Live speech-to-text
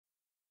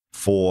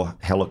4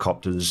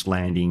 helicopters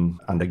landing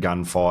under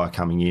gunfire,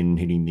 coming in,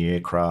 hitting the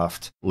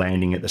aircraft,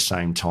 landing at the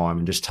same time,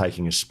 and just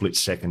taking a split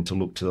second to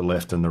look to the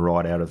left and the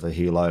right out of the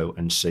helo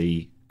and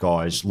see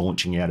guys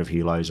launching out of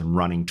helos and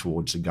running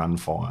towards the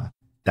gunfire.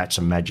 That's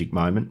a magic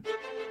moment.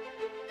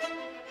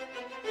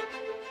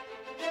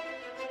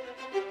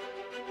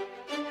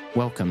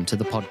 Welcome to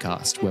the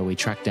podcast where we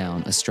track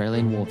down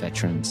Australian war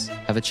veterans,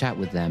 have a chat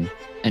with them,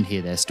 and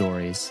hear their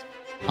stories.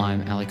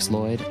 I'm Alex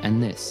Lloyd,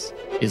 and this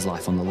is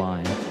Life on the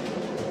Line.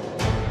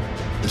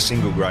 The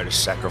single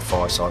greatest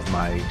sacrifice I've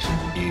made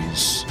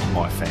is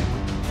my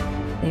family.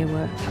 There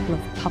were a couple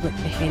of public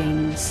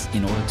beheadings.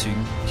 In order to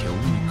kill,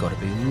 you've got to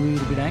be a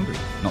little bit angry.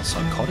 Not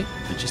psychotic,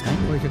 but just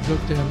angry. We could look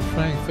down the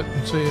Frankfurt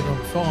and see it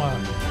on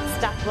fire.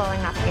 Stuff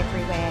blowing up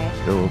everywhere.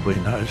 There will be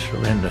no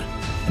surrender.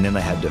 And then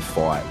they had to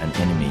fight an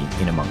enemy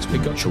in amongst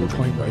women and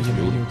children in those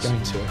buildings.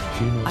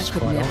 I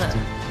could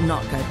never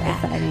not go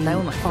back. They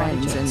were my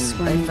friends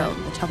and they felt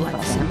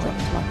like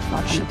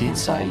family. She did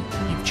say,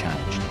 "You've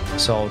changed." A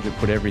soldier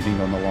put everything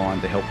on the line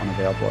to help one of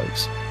our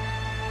blokes.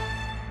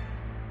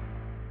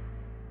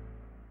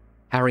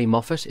 Harry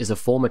Moffitt is a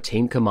former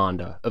team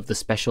commander of the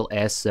Special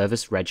Air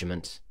Service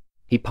Regiment.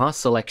 He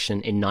passed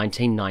selection in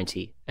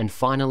 1990 and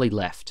finally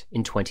left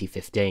in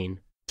 2015.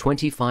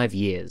 25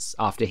 years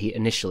after he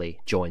initially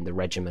joined the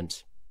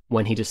regiment,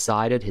 when he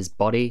decided his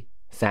body,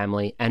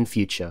 family, and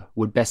future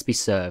would best be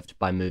served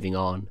by moving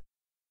on.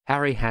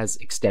 Harry has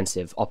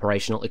extensive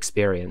operational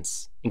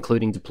experience,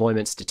 including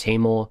deployments to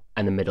Timor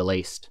and the Middle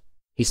East.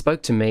 He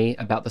spoke to me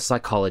about the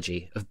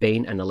psychology of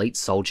being an elite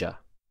soldier,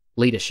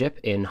 leadership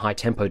in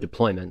high-tempo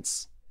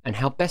deployments, and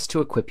how best to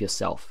equip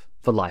yourself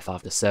for life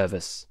after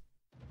service.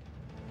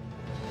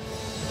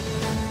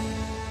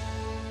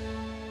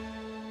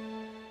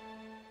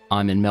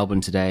 I'm in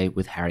Melbourne today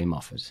with Harry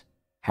Moffitt.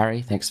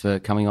 Harry, thanks for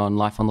coming on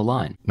Life on the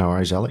Line. No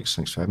worries, Alex.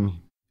 Thanks for having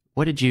me.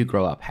 Where did you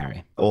grow up,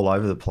 Harry? All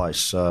over the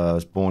place. I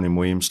was born in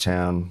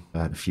Williamstown.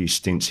 I had a few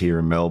stints here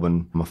in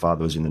Melbourne. My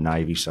father was in the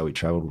Navy, so we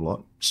travelled a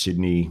lot.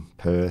 Sydney,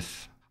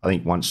 Perth. I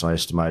think once I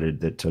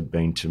estimated that I'd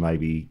been to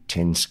maybe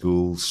 10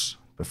 schools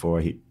before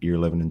I hit year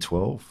 11 and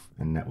 12,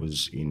 and that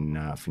was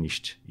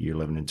finished year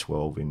 11 and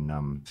 12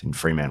 in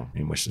Fremantle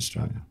in Western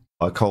Australia.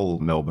 I call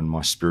Melbourne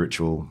my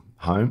spiritual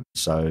home,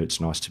 so it's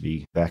nice to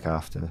be back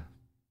after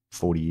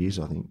 40 years,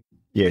 I think.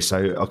 Yeah,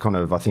 so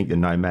I think the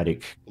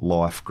nomadic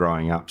life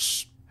growing up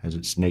has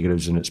its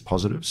negatives and its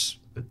positives,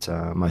 but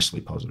mostly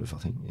positive, I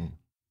think, yeah.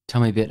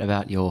 Tell me a bit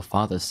about your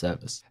father's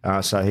service.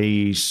 So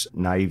he's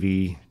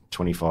Navy,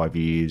 25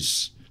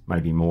 years,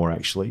 maybe more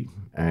actually,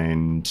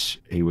 and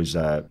he was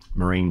a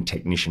marine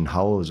technician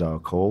hull, as I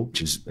call,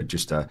 which is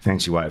just a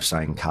fancy way of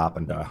saying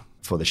carpenter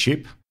for the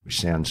ship, which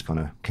sounds kind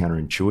of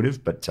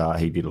counterintuitive, but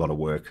he did a lot of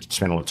work,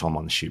 spent a lot of time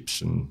on the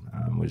ships and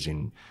was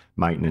in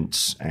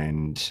maintenance,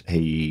 and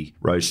he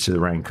rose to the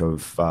rank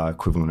of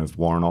equivalent of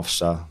warrant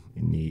officer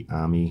in the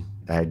Army.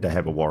 They had to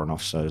have a warrant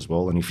officer as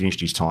well, and he finished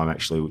his time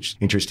actually, which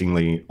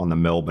interestingly on the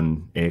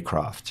Melbourne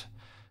aircraft.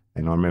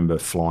 And I remember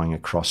flying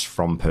across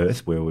from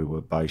Perth, where we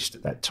were based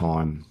at that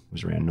time, it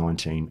was around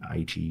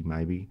 1980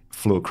 maybe,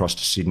 flew across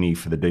to Sydney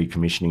for the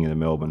decommissioning of the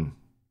Melbourne,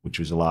 which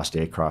was the last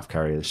aircraft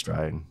carrier the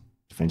Australian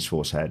Defence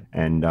Force had,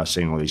 and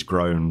seeing all these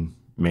grown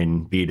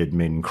men, bearded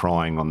men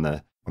crying on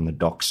the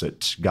docks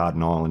at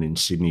Garden Island in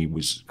Sydney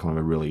was kind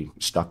of really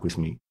stuck with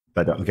me.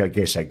 But I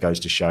guess that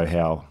goes to show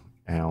how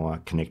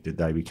connected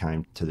they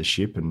became to the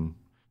ship, and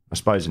I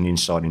suppose an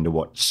insight into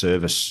what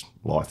service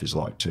life is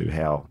like too,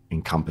 how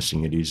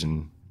encompassing it is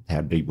and how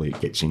deeply it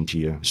gets into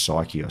your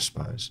psyche, I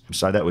suppose.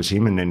 So that was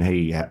him, and then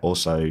he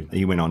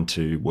went on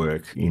to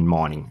work in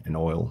mining and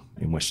oil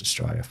in West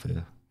Australia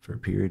for a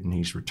period, and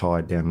he's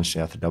retired down in the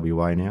south of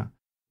WA now.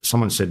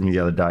 Someone said to me the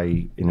other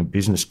day in a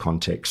business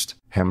context,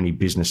 how many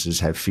businesses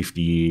have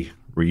 50-year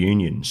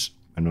reunions?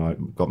 And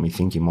it got me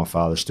thinking, my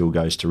father still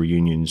goes to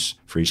reunions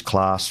for his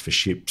class, for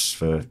ships,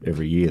 for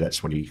every year.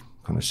 That's what he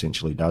kind of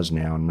essentially does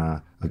now. And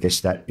I guess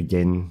that,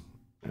 again,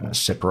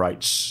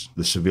 separates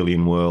the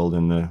civilian world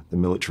and the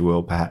military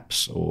world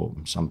perhaps, or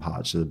some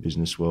parts of the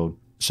business world.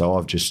 So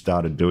I've just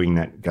started doing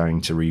that,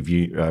 going to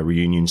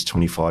reunions,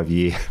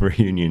 25-year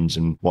reunions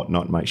and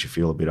whatnot. Makes you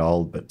feel a bit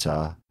old. But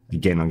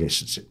again, I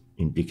guess it's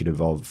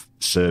indicative of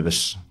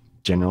service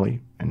generally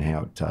and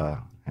how it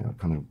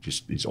kind of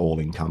just is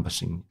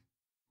all-encompassing.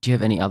 Do you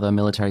have any other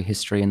military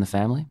history in the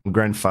family? My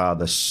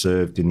grandfather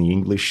served in the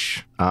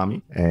English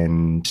Army,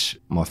 and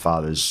my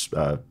father's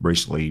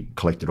recently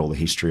collected all the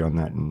history on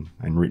that and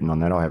written on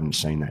that. I haven't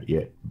seen that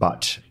yet.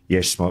 But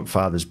yes, my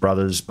father's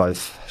brothers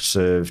both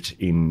served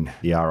in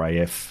the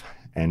RAF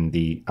and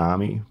the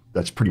Army.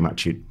 That's pretty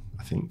much it,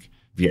 I think.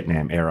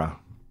 Vietnam era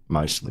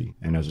mostly.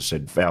 And as I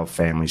said, our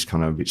family's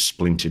kind of a bit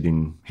splintered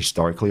in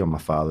historically on my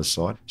father's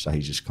side. So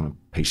he's just kind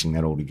of piecing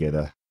that all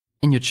together.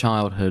 In your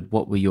childhood,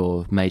 what were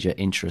your major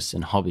interests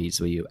and hobbies?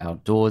 Were you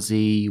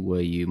outdoorsy?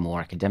 Were you more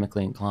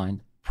academically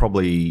inclined?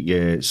 Probably,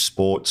 yeah,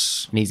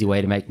 sports. An easy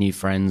way to make new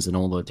friends in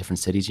all the different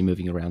cities you're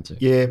moving around to?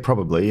 Yeah,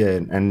 probably, yeah.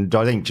 And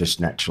I think just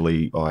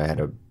naturally I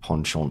had a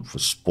penchant for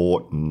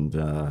sport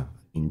and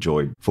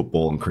enjoyed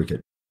football and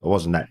cricket. I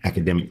wasn't that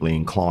academically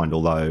inclined,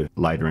 although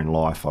later in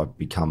life I've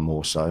become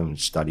more so in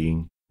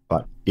studying.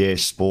 But yeah,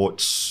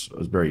 sports, I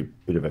was very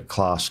bit of a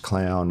class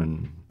clown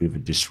and a bit of a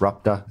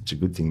disruptor. It's a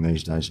good thing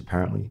these days,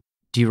 apparently.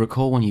 Do you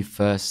recall when you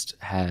first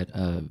had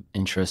an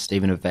interest,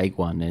 even a vague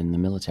one, in the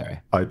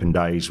military? Open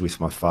days with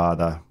my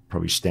father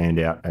probably stand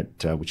out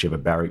at whichever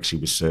barracks he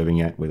was serving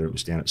at, whether it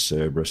was down at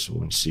Cerberus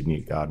or in Sydney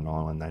at Garden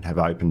Island. They'd have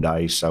open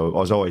days, so I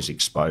was always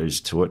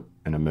exposed to it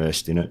and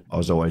immersed in it. I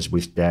was always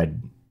with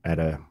Dad at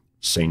a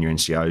senior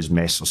NCO's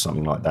mess or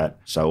something like that,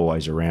 so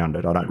always around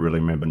it. I don't really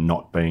remember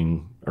not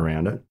being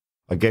around it.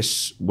 I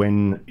guess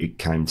when it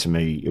came to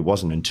me, it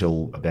wasn't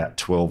until about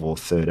 12 or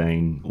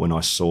 13 when I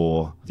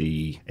saw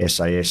the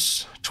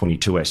SAS,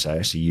 22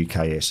 SAS, a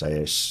UK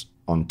SAS,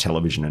 on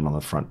television and on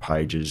the front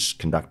pages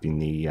conducting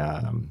the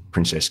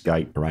Princess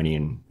Gate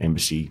Iranian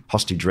Embassy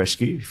hostage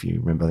rescue. If you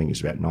remember, I think it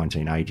was about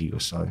 1980 or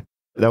so.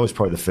 That was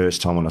probably the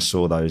first time when I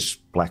saw those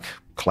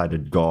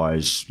black-cladded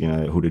guys,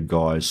 hooded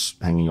guys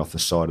hanging off the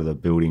side of the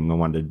building. I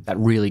wondered... That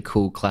really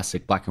cool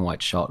classic black and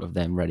white shot of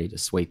them ready to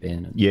sweep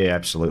in. Yeah,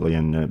 absolutely.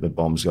 And the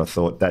bombs, I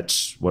thought,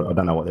 that's what... I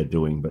don't know what they're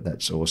doing, but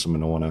that's awesome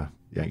and I want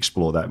to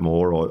explore that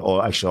more.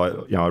 Or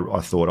actually,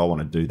 I thought I want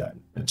to do that.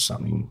 It's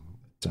something...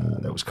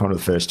 that was kind of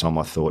the first time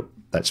I thought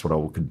that's what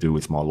I could do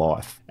with my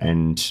life.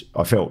 And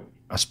I felt,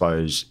 I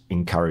suppose,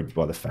 encouraged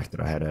by the fact that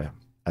I had a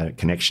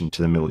connection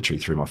to the military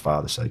through my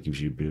father, so it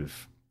gives you a bit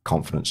of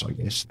confidence, I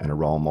guess, and a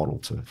role model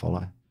to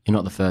follow. You're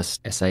not the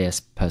first SAS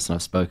person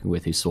I've spoken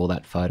with who saw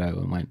that photo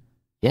and went,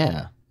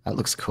 yeah, that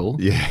looks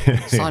cool. Yeah.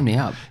 Sign me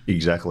up.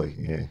 Exactly,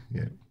 yeah.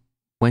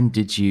 When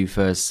did you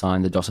first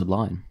sign the dotted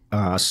line?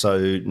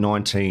 So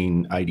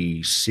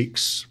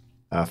 1986,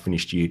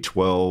 finished year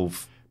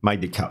 12, made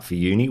the cut for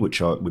uni,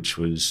 which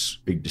was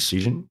a big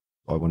decision.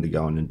 I wanted to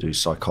go in and do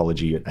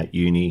psychology at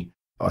uni.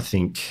 I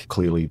think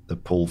clearly the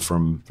pull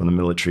from the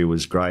military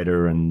was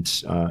greater, and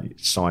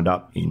signed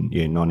up in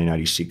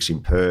 1986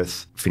 in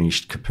Perth,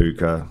 finished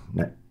Kapooka,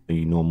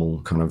 the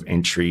normal kind of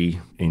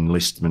entry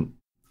enlistment.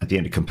 At the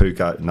end of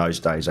Kapooka, in those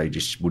days, they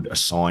just would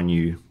assign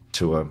you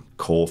to a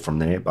corps from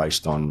there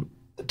based on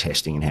the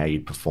testing and how you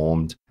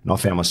performed. And I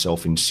found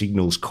myself in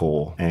Signals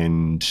Corps,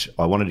 and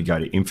I wanted to go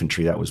to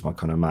infantry. That was my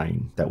kind of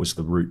that was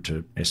the route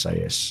to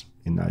SAS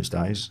in those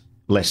days.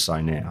 Less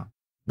so now.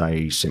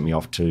 They sent me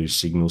off to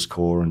Signals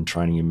Corps and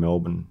training in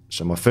Melbourne.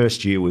 So my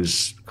first year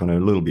was kind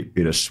of a little bit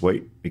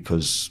bittersweet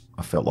because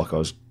I felt like I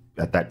was,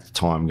 at that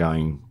time,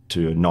 going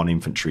to a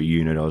non-infantry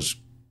unit. I was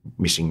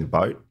missing the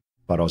boat,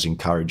 but I was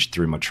encouraged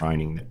through my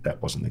training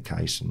that wasn't the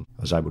case, and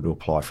I was able to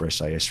apply for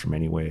SAS from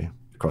anywhere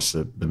across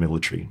the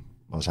military.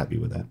 I was happy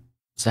with that.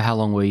 So how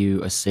long were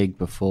you a SIG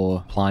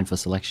before applying for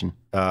selection?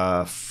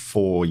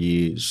 4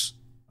 years.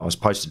 I was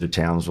posted to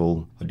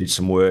Townsville. I did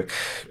some work.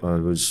 I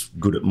was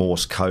good at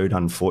Morse code,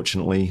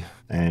 unfortunately,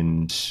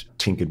 and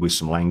tinkered with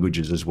some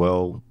languages as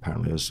well.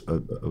 Apparently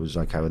I was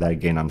okay with that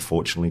again,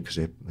 unfortunately, because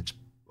it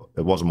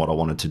wasn't what I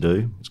wanted to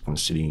do. I was kind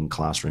of sitting in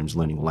classrooms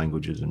learning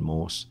languages and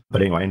Morse.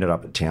 But anyway, I ended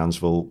up at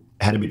Townsville.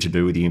 Had a bit to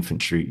do with the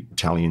infantry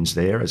battalions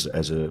there as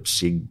a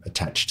SIG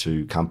attached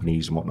to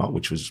companies and whatnot,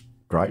 which was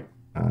great.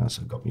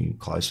 So it got me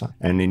closer.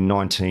 And in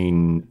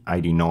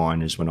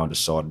 1989 is when I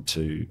decided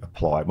to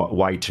apply.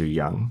 Way too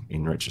young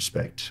in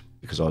retrospect,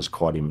 because I was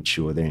quite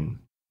immature then.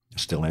 I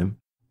still am.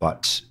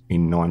 But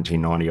in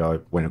 1990, I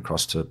went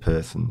across to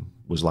Perth and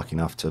was lucky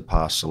enough to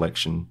pass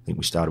selection. I think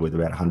we started with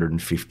about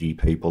 150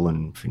 people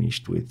and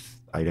finished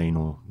with 18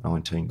 or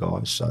 19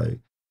 guys. So,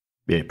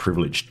 yeah,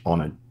 privileged,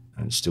 honoured,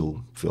 and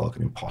still feel like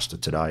an imposter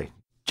today.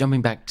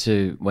 Jumping back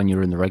to when you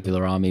were in the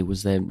regular army,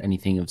 was there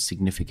anything of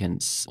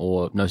significance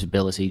or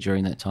notability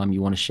during that time you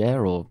want to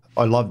share? Or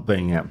I loved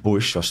being out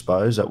bush, I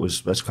suppose.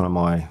 That's kind of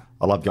I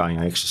love going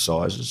on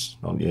exercises.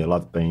 I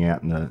love being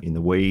out in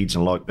the weeds,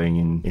 and I like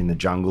being in the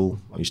jungle.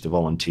 I used to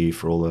volunteer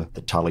for all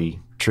the Tully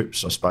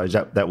trips, I suppose.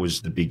 That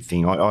was the big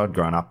thing. I'd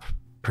grown up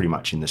pretty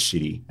much in the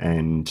city,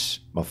 and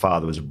my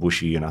father was a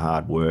bushie and a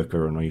hard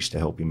worker, and I used to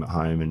help him at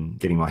home, and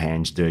getting my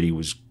hands dirty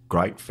was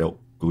great, felt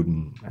good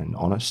and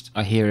honest.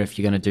 I hear if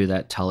you're going to do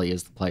that, Tully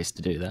is the place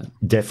to do that.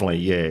 Definitely,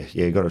 yeah.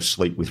 You've got to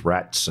sleep with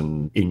rats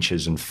and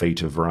inches and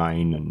feet of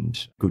rain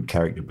and good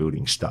character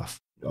building stuff.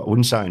 I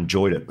wouldn't say I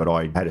enjoyed it, but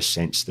I had a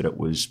sense that it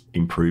was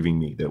improving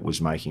me, that it was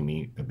making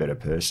me a better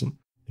person.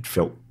 It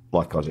felt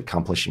like I was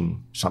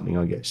accomplishing something,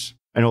 I guess.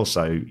 And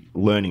also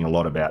learning a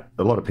lot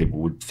of people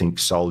would think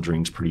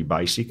soldiering's pretty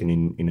basic,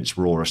 and in its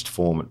rawest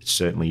form it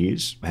certainly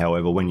is.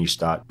 However, when you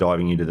start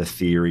diving into the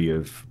theory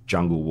of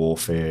jungle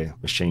warfare,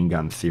 machine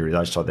gun theory,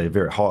 they're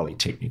very highly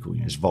technical.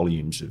 There's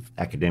volumes of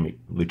academic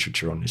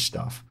literature on this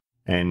stuff.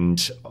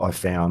 And I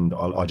found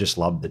I just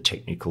loved the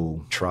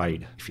technical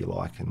trade, if you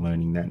like, and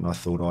learning that. And I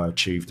thought I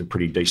achieved a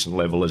pretty decent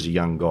level as a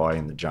young guy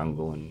in the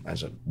jungle and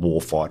as a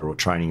warfighter, or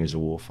training as a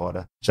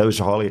warfighter. So it was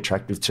highly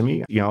attractive to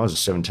me. I was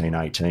 17,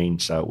 18,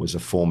 so it was a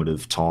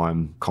formative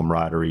time,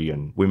 camaraderie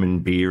and women,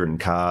 beer and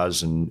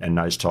cars and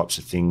those types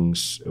of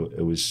things.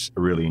 It was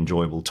a really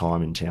enjoyable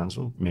time in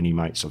Townsville. Many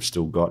mates I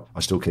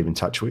still keep in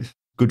touch with.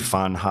 good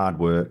fun, hard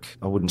work.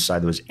 I wouldn't say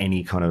there was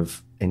anything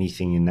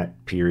in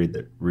that period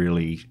that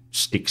really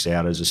sticks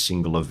out as a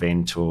single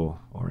event or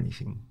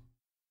anything.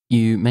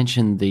 You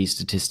mentioned the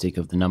statistic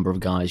of the number of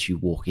guys you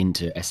walk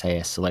into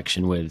SAS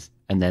selection with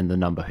and then the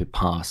number who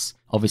pass.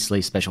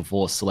 Obviously, Special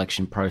Force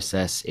selection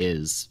process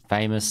is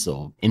famous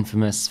or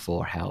infamous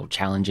for how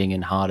challenging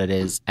and hard it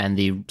is, and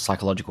the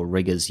psychological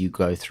rigors you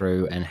go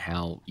through and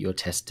how you're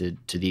tested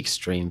to the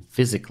extreme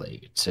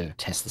physically to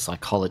test the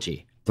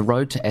psychology. The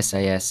road to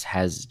SAS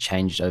has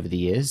changed over the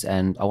years,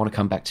 and I want to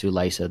come back to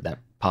later that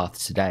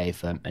path today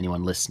for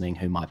anyone listening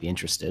who might be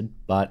interested.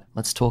 But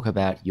let's talk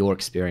about your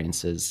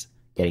experiences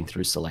getting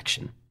through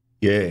selection.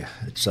 Yeah,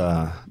 it's,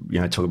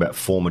 talk about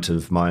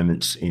formative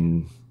moments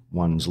in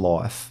one's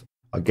life.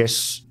 I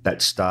guess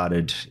that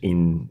started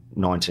in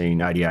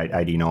 1988,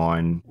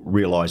 89,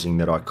 realising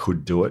that I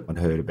could do it. I'd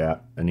heard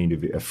about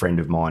a friend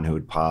of mine who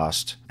had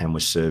passed and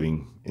was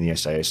serving in the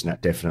SAS, and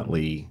that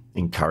definitely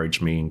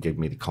encouraged me and gave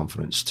me the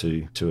confidence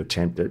to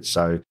attempt it.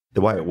 So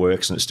the way it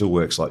works, and it still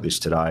works like this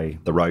today,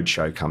 the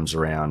roadshow comes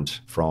around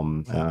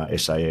from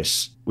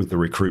SAS with the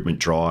recruitment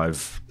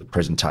drive, the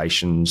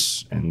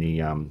presentations, and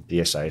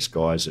the SAS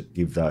guys that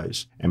give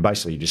those. And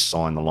basically you just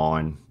sign the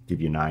line, give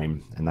your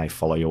name, and they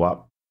follow you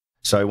up.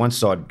 So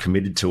once I'd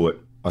committed to it,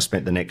 I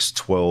spent the next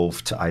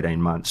 12 to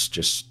 18 months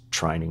just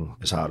training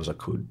as hard as I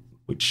could,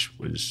 which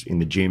was in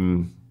the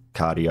gym,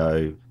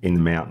 cardio, in the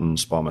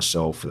mountains by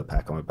myself with a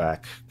pack on my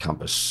back,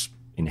 compass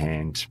in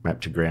hand,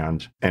 map to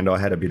ground. And I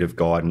had a bit of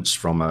guidance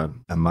from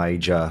a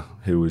major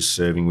who was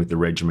serving with the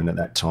regiment at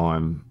that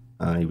time.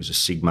 He was a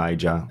SIG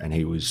major, and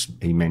he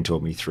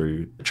mentored me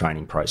through the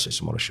training process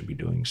and what I should be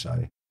doing.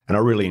 And I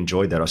really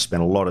enjoyed that. I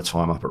spent a lot of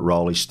time up at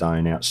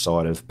Roleystone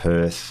outside of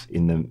Perth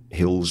in the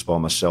hills by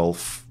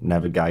myself,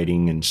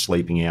 navigating and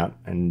sleeping out.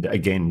 And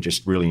again,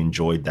 just really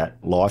enjoyed that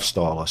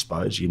lifestyle, I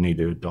suppose. You need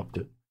to adopt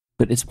it.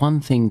 But it's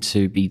one thing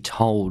to be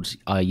told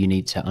you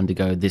need to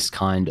undergo this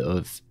kind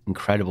of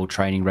incredible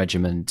training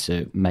regimen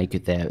to make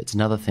it there. It's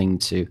another thing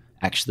to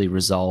actually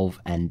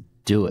resolve and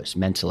do it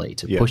mentally,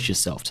 to push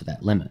yourself to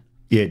that limit.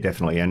 Yeah,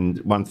 definitely. And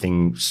one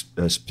thing,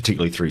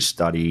 particularly through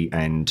study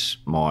and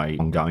my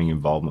ongoing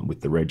involvement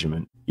with the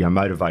regiment,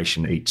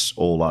 motivation eats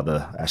all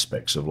other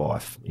aspects of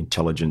life: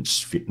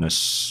 intelligence,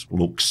 fitness,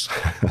 looks.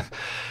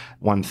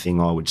 One thing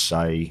I would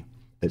say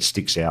that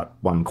sticks out,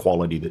 one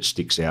quality that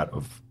sticks out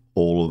of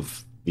all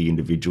of the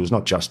individuals,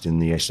 not just in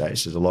the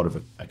SAS, there's a lot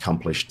of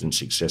accomplished and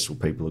successful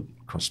people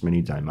across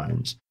many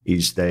domains,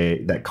 is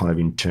that kind of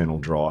internal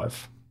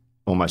drive.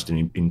 Almost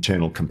an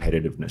internal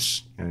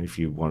competitiveness. If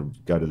you want to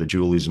go to the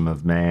dualism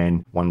of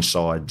man, one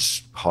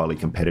side's highly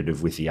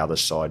competitive with the other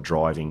side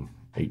driving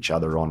each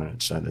other on, and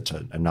that's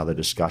another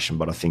discussion.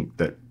 But I think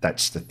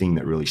that's the thing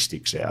that really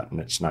sticks out, and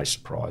it's no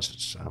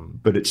surprise.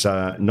 But it's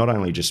not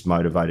only just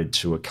motivated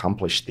to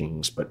accomplish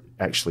things, but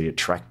actually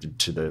attracted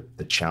to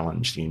the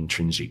challenge, the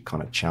intrinsic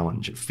kind of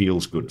challenge. It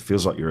feels good. It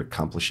feels like you're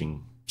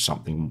accomplishing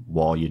something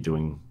while you're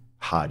doing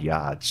hard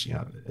yards.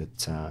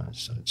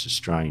 So it's a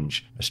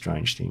strange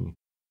thing.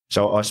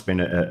 So I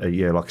spent a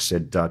year, like I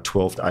said,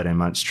 12 to 18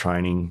 months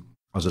training.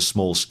 I was a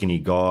small, skinny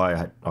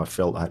guy. I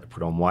felt I had to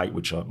put on weight,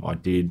 which I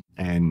did,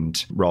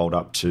 and rolled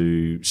up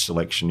to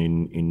selection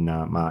in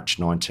March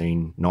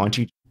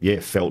 1990.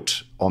 Yeah,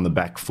 felt on the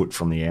back foot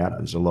from the out.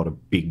 There's a lot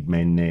of big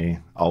men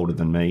there, older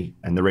than me,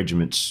 and the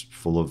regiment's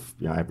full of,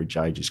 average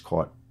age is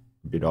quite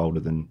a bit older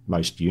than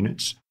most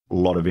units. A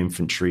lot of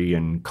infantry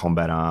and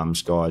combat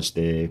arms guys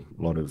there,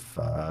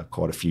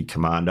 quite a few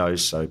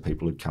commandos, so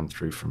people who'd come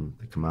through from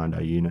the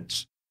commando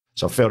units.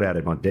 So I felt out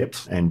of my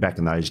depth, and back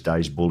in those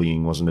days,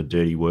 bullying wasn't a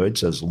dirty word,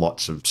 so there's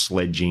lots of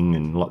sledging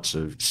and lots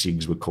of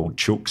SIGs were called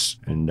chooks,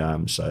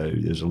 and so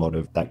there's a lot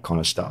of that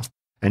kind of stuff.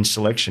 And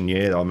selection,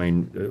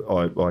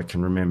 I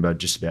can remember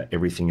just about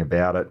everything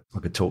about it. I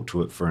could talk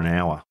to it for an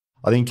hour.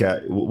 I think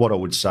what I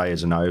would say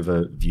as an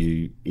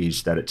overview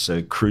is that it's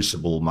a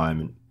crucible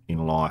moment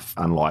in life,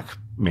 unlike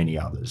many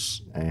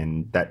others,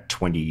 and that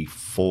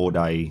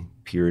 24-day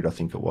period, I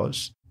think it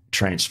was,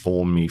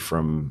 transformed me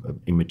from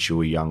an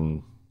immature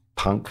young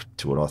punk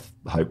to what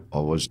I hope I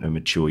was, a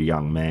mature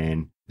young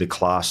man. The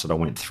class that I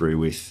went through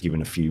with,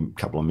 given a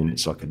couple of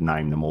minutes, I could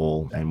name them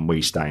all, and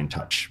we stay in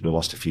touch. We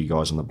lost a few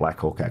guys in the Black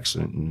Hawk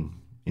accident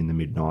in the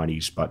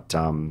mid-90s, but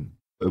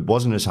it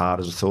wasn't as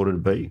hard as I thought it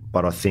would be.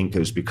 But I think it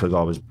was because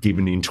I was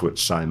given into it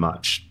so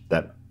much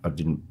that I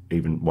didn't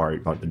even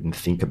worry, I didn't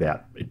think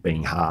about it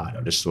being hard.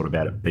 I just thought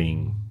about it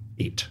being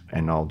it,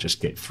 and I'll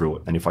just get through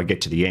it. And if I get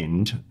to the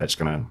end, that's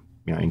going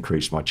to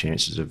increase my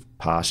chances of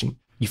passing.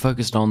 You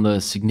focused on the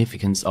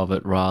significance of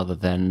it rather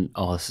than,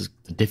 this is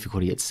the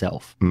difficulty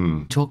itself.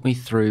 Talk me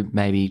through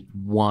maybe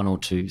one or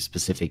two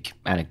specific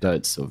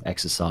anecdotes of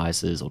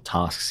exercises or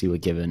tasks you were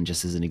given,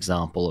 just as an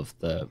example of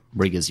the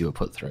rigours you were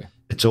put through.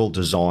 It's all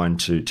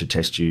designed to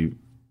test you,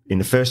 in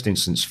the first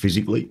instance,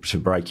 physically, to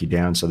break you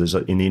down. So there's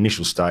in the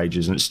initial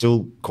stages, and it's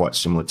still quite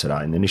similar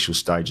today, in the initial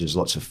stages,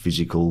 lots of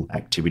physical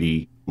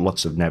activity,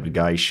 lots of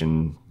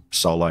navigation,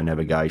 solo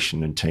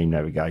navigation and team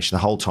navigation.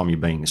 The whole time you're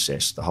being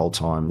assessed, the whole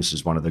time. This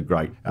is one of the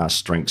great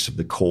strengths of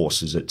the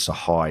course, is it's a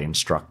high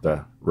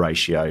instructor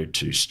ratio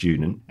to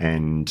student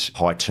and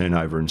high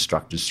turnover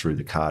instructors through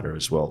the cadre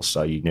as well.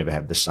 So you never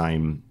have the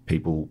same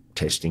people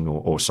testing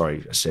or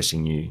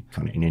assessing you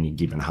kind of in any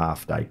given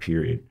half-day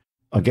period.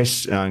 I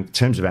guess in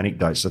terms of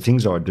anecdotes, the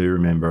things I do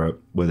remember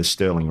were the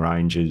Stirling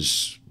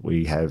Ranges.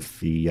 We have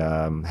the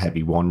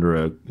Happy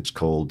Wanderer. It's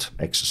called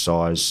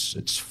exercise.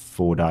 It's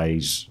 4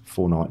 days,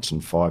 4 nights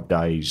and 5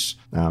 days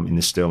in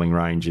the Stirling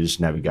Ranges,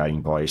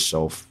 navigating by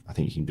yourself. I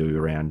think you can do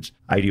around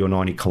 80 or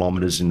 90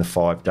 kilometres in the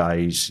 5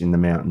 days in the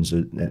mountains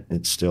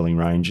at Stirling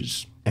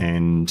Ranges.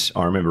 And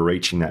I remember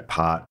reaching that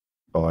part.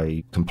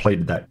 I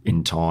completed that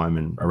in time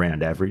and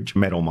around average,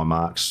 met all my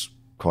marks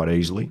quite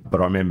easily.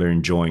 But I remember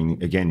enjoying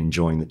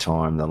the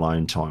time, the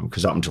alone time,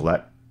 because up until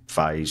that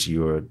phase,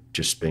 you were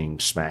just being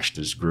smashed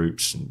as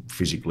groups and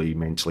physically,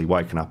 mentally,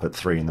 waking up at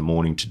 3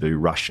 a.m. to do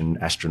Russian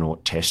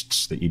astronaut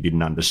tests that you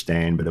didn't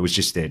understand, but it was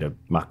just there to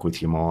muck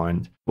with your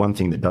mind. One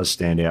thing that does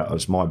stand out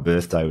was my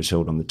birthday was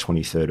held on the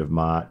 23rd of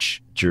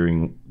March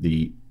during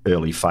the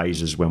early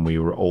phases when we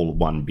were all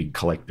one big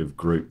collective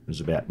group. There was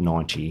about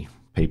 90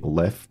 people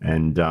left,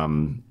 and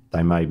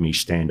they made me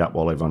stand up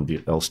while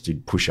everyone else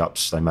did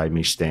push-ups. They made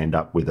me stand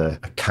up with a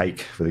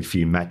cake with a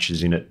few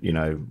matches in it,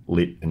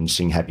 lit, and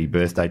sing happy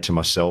birthday to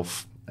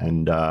myself.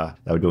 And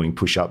they were doing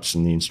push-ups,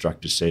 and the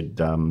instructor said,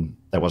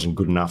 that wasn't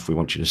good enough. We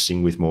want you to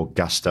sing with more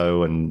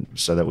gusto. And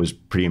so that was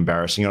pretty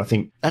embarrassing. And I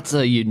think that's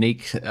a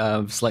unique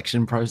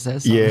selection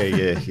process.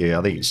 Yeah.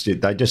 I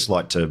think they just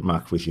like to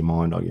muck with your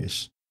mind, I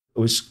guess. It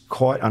was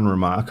quite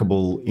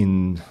unremarkable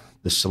in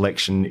the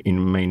selection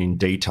in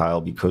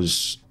detail,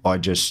 because I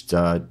just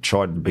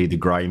tried to be the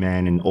grey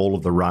man in all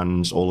of the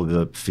runs, all of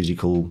the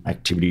physical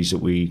activities that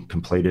we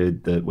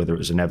completed, whether it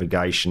was a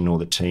navigation or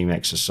the team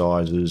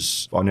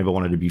exercises. I never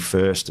wanted to be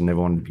first and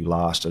never wanted to be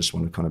last. I just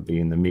wanted to kind of be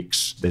in the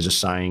mix. There's a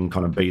saying,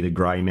 kind of be the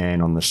grey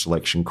man on the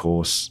selection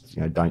course,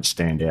 don't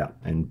stand out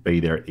and be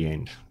there at the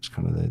end. It's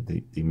kind of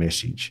the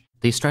message.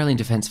 The Australian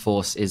Defence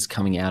Force is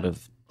coming out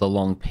of the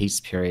long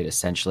peace period,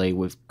 essentially.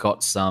 We've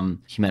got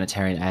some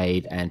humanitarian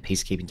aid and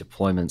peacekeeping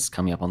deployments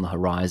coming up on the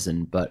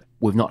horizon, but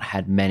we've not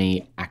had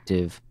many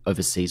active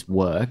overseas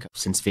work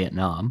since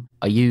Vietnam.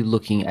 Are you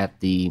looking at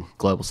the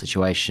global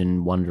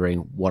situation, wondering,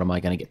 what am I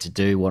going to get to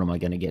do? What am I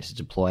going to get to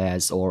deploy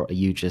as? Or are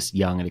you just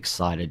young and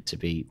excited to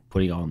be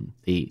putting on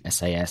the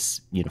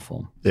SAS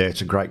uniform? Yeah,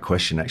 it's a great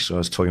question, actually.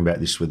 I was talking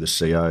about this with the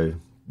CO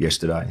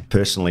yesterday.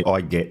 Personally,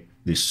 I get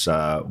this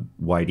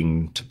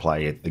waiting to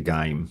play at the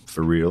game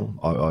for real.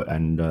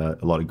 And a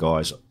lot of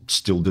guys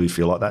still do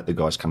feel like that, the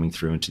guys coming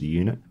through into the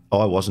unit.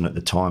 I wasn't at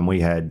the time.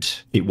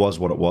 It was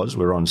what it was.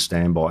 We were on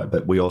standby,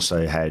 but we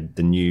also had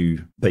the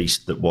new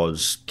beast that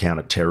was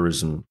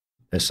counter-terrorism.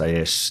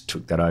 SAS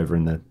took that over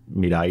in the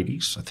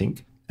mid-80s, I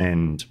think.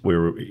 And we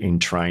were in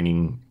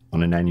training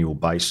on an annual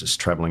basis,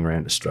 travelling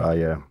around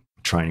Australia,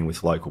 training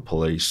with local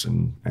police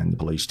and the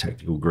police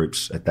tactical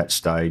groups at that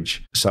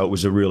stage. So it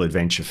was a real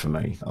adventure for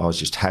me. I was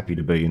just happy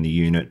to be in the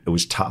unit. It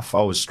was tough.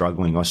 I was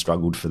struggling. I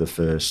struggled for the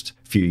first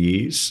few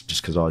years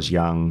just because I was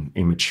young,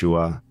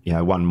 immature.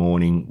 One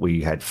morning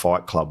we had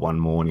Fight Club one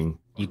morning.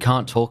 You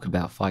can't talk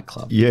about Fight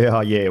Club.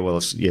 Yeah. Well,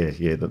 it's,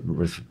 the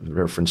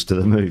reference to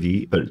the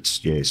movie, but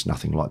it's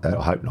nothing like that.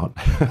 I hope not.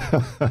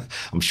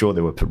 I'm sure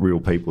there were real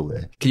people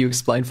there. Can you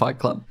explain Fight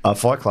Club?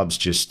 Fight Club's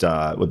just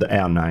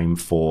our name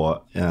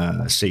for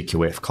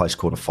CQF, close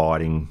quarter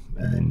fighting,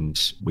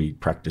 and we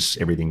practice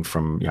everything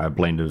from a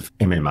blend of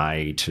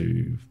MMA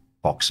to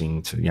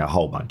boxing to a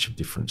whole bunch of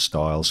different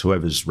styles.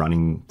 Whoever's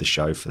running the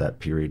show for that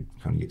period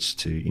kind of gets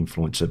to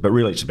influence it. But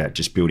really it's about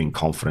just building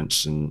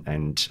confidence and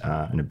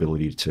an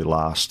ability to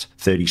last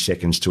 30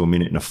 seconds to a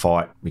minute in a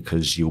fight,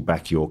 because you'll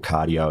back your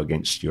cardio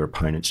against your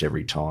opponents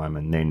every time.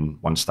 And then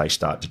once they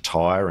start to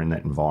tire in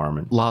that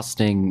environment.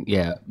 Lasting,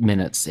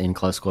 minutes in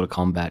close quarter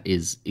combat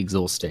is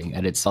exhausting,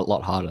 and it's a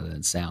lot harder than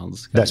it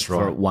sounds. That's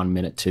right. For 1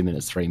 minute, 2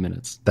 minutes, 3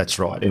 minutes. That's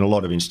right. In a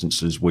lot of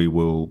instances, we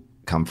will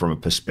come from a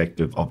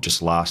perspective of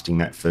just lasting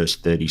that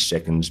first 30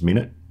 seconds,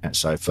 minute. And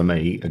so for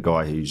me, a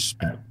guy who's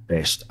at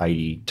best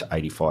 80 to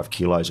 85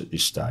 kilos at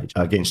this stage,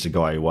 against a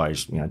guy who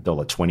weighs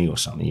 $1.20 or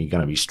something, you're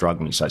going to be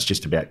struggling. So it's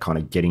just about kind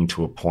of getting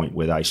to a point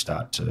where they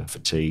start to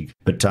fatigue.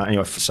 But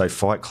anyway, so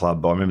Fight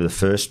Club, I remember the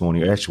first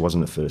morning, it actually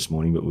wasn't the first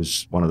morning, but it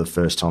was one of the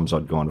first times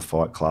I'd gone to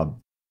Fight Club.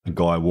 A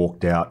guy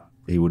walked out.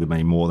 He would have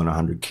been more than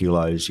 100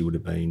 kilos. He would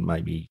have been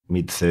maybe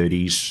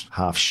mid-30s,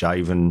 half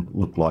shaven,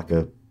 looked like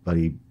a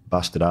bloody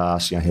busted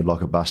ass, head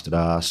like a busted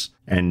ass.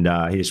 And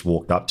he just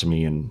walked up to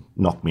me and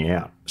knocked me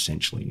out,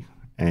 essentially.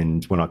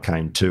 And when I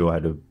came to, I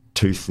had a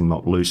tooth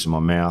loose in my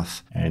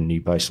mouth, and he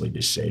basically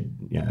just said,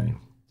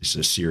 this is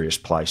a serious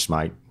place,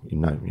 mate.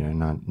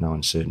 No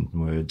uncertain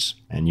words,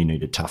 and you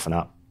need to toughen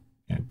up,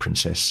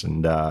 princess.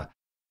 And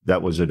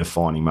that was a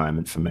defining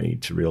moment for me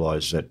to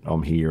realise that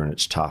I'm here and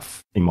it's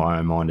tough. In my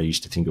own mind, I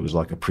used to think it was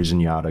like a prison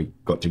yard I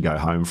got to go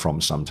home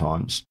from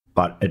sometimes.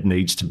 But it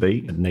needs to be.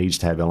 It needs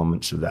to have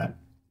elements of that,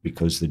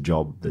 because the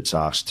job that's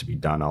asked to be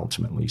done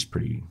ultimately is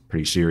pretty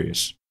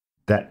serious.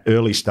 that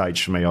early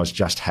stage for me, I was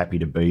just happy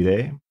to be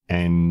there,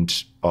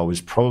 and I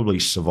was probably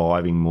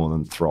surviving more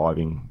than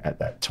thriving at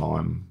that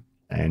time,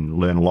 and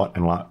learn a lot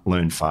and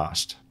learn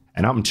fast.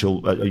 And up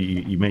until,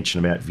 you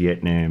mentioned about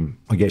Vietnam,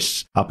 I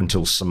guess up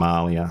until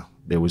Somalia,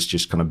 there was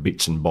just kind of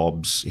bits and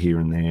bobs here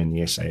and there, and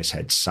the SAS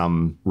had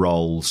some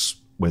roles,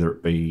 whether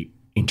it be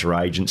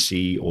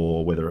interagency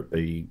or whether it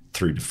be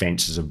through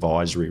defence as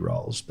advisory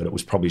roles. But it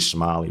was probably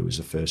Somalia was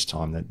the first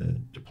time that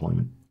the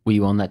deployment. Were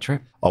you on that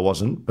trip? I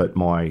wasn't, but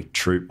my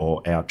troop,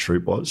 or our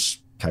troop was,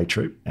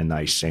 K-Troop, and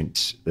they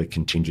sent the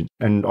contingent.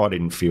 And I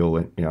didn't feel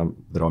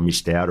that I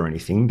missed out or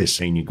anything. The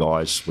senior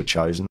guys were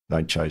chosen.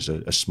 They chose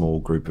a small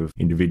group of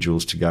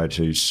individuals to go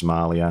to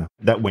Somalia.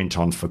 That went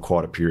on for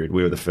quite a period.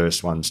 We were the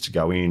first ones to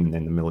go in, and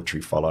then the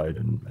military followed,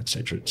 and et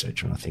cetera, et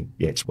cetera. And I think,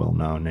 it's well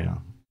known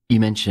now. You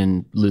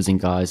mentioned losing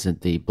guys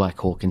at the Black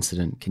Hawk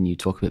incident. Can you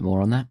talk a bit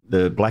more on that?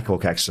 The Black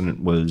Hawk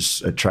accident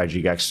was a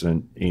tragic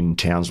accident in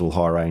Townsville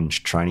High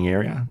Range Training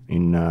Area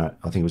in, I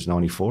think it was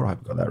 94, I hope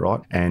I got that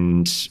right.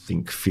 And I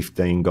think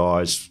 15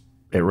 guys,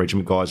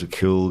 regiment guys were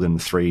killed,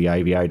 and 3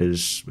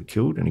 aviators were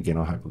killed. And again,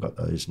 I hope I got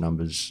those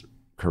numbers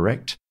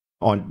correct.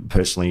 I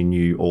personally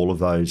knew all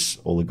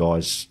the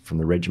guys from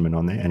the regiment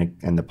on there,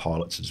 and the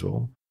pilots as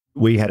well.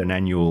 We had an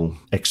annual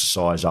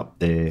exercise up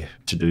there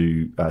to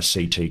do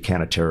CT,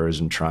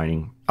 counter-terrorism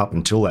training. Up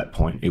until that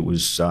point, it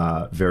was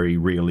very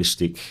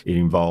realistic. It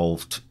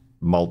involved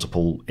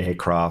multiple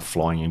aircraft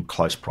flying in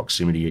close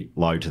proximity,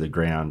 low to the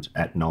ground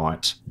at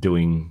night,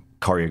 doing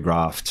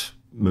choreographed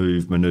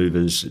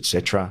manoeuvres,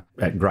 etc.,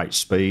 at great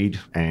speed,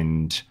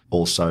 and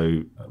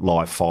also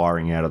live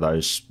firing out of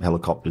those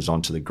helicopters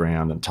onto the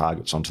ground and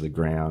targets onto the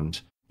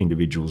ground.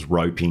 Individuals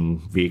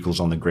roping vehicles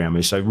on the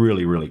ground. So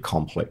really, really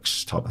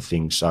complex type of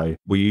thing. So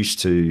we used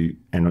to,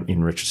 and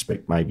in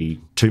retrospect,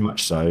 maybe too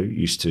much so,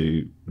 used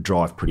to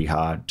drive pretty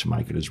hard to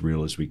make it as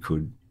real as we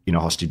could. In a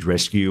hostage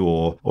rescue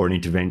or an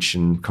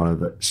intervention kind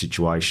of a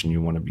situation,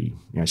 you want to be,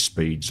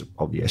 speeds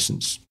of the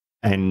essence.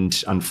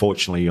 And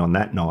unfortunately, on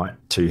that night,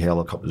 2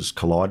 helicopters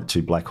collided,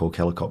 2 Black Hawk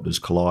helicopters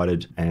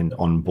collided, and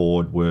on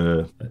board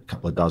were a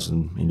couple of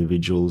dozen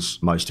individuals,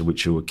 most of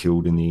which were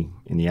killed in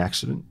the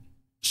accident.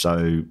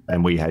 So,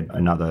 and we had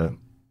another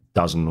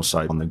dozen or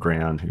so on the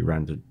ground who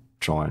ran to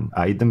try and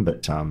aid them,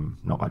 but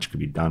not much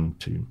could be done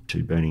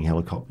to burning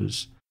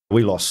helicopters.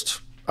 We lost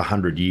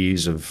 100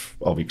 years of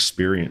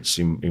experience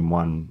in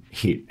one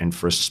hit, and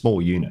for a small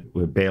unit,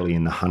 we're barely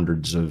in the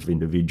hundreds of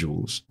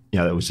individuals.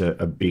 That was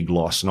a big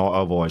loss, and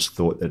I've always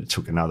thought that it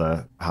took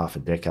another half a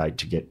decade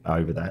to get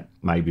over that,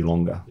 maybe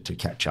longer, to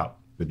catch up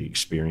with the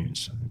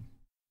experience.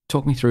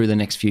 Talk me through the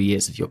next few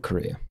years of your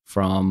career,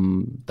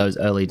 from those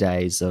early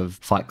days of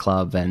Fight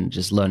Club and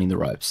just learning the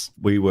ropes.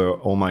 We were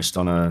almost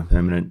on a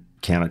permanent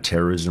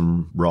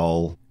counter-terrorism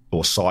role,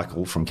 or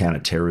cycle, from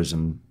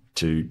counter-terrorism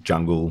to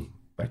jungle,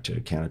 back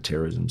to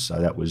counter-terrorism. So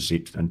that was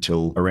it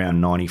until around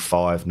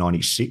 95,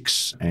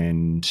 96,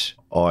 and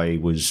I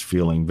was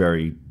feeling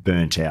very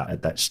burnt out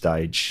at that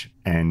stage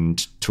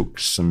and took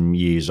some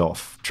years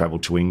off,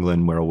 travelled to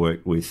England where I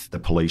worked with the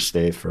police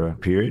there for a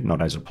period,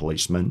 not as a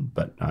policeman,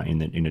 but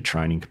in a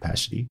training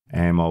capacity,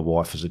 and my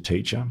wife as a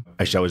teacher.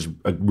 Actually, that was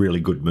a really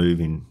good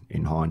move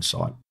in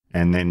hindsight.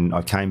 And then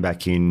I came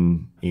back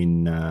in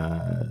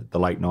the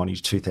late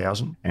 90s,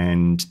 2000,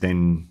 and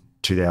then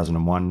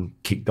 2001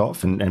 kicked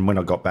off, and when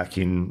I got back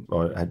in,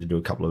 I had to do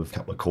a couple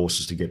of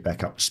courses to get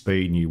back up to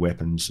speed, new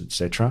weapons,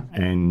 etc.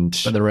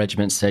 But the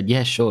regiment said,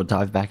 "Yeah, sure,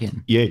 dive back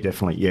in." Yeah,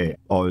 definitely. Yeah,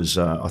 I was.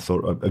 I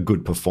thought a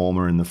good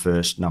performer in the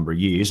first number of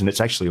years, and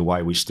it's actually a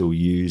way we still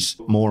use.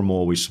 More and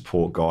more, we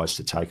support guys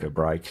to take a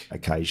break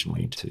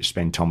occasionally to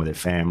spend time with their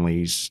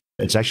families.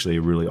 It's actually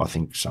I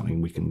think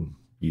something we can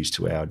use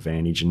to our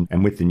advantage.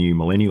 And with the new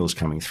millennials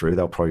coming through,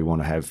 they'll probably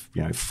want to have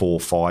 4 or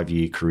 5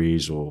 year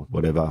careers or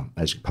whatever,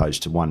 as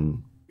opposed to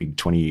one big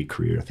 20-year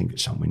career. I think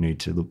it's something we need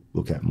to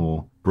look at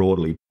more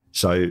broadly.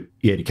 So,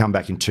 to come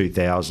back in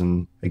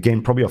 2000,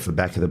 again, probably off the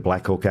back of the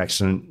Black Hawk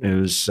accident, it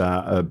was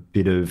a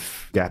bit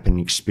of gap in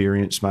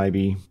experience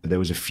maybe. But there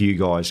was a few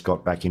guys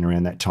got back in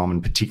around that time,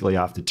 and particularly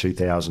after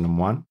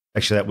 2001.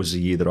 Actually, that was the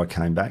year that I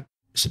came back.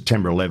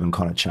 September 11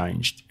 kind of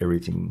changed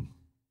everything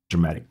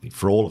dramatically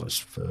for all of us,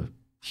 for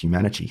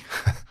humanity,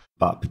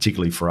 but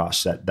particularly for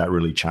us, that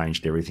really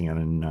changed everything,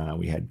 and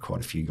we had quite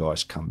a few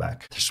guys come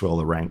back to swell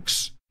the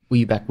ranks. Were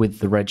you back with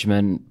the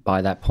regiment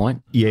by that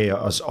point? Yeah,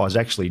 I was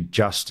actually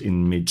just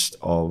in the midst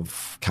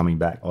of coming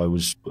back. I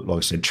was, like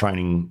I said,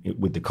 training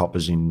with the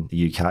coppers in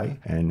the UK,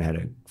 and had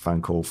a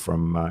phone call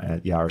from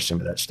the RSM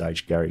at that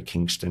stage, Gary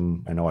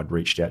Kingston, and I'd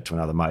reached out to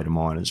another mate of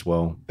mine as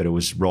well, but it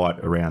was right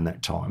around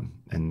that time.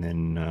 And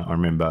then I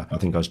remember, I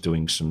think I was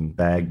doing some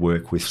bag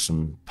work with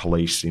some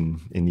police in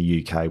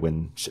the UK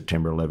when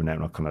September 11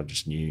 happened. I kind of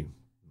just knew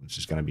this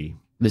is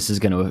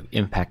going to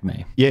impact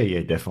me. Yeah,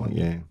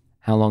 definitely, yeah.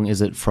 How long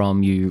is it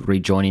from you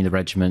rejoining the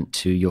regiment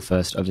to your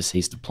first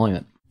overseas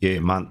deployment? Yeah,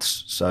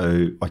 months.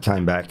 So I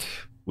came back,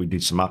 we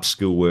did some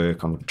upskill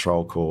work on the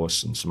patrol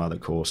course and some other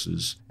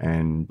courses,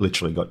 and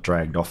literally got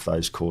dragged off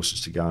those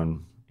courses to go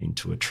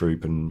into a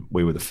troop, and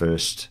we were the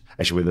first.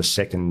 actually with the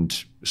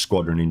 2nd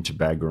Squadron into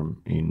Bagram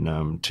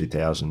in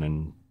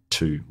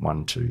 2002,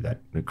 1-2,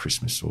 that the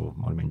Christmas, or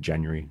might have been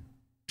January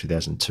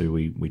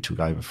 2002, we took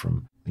over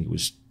from, I think it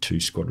was 2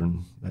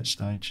 Squadron that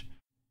stage.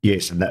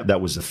 Yes, and that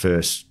was the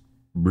first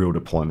real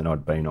deployment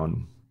I'd been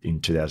on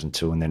in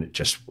 2002, and then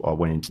I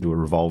went into a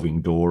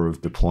revolving door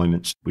of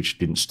deployments, which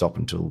didn't stop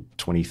until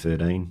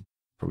 2013.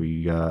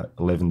 Probably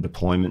 11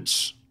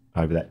 deployments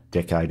over that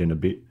decade and a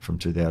bit from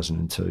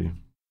 2002.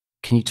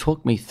 Can you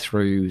talk me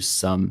through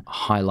some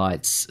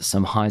highlights,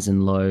 some highs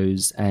and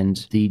lows,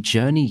 and the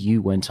journey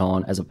you went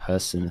on as a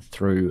person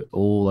through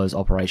all those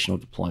operational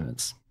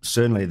deployments?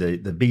 Certainly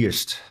the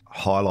biggest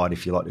highlight,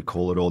 if you like to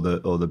call it, or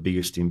the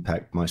biggest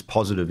impact, most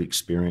positive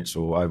experience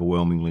or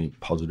overwhelmingly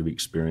positive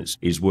experience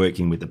is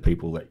working with the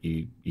people that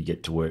you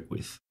get to work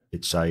with.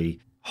 It's a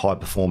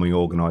high-performing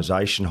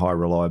organisation,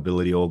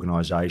 high-reliability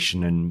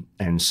organisation,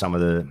 and some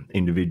of the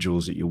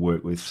individuals that you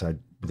work with, so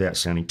without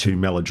sounding too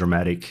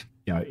melodramatic,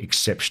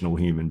 exceptional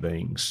human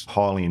beings,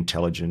 highly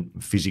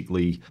intelligent,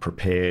 physically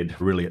prepared,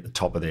 really at the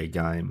top of their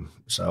game.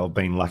 So I've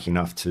been lucky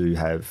enough to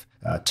have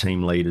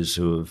team leaders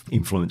who have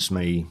influenced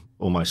me,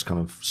 almost kind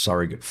of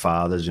surrogate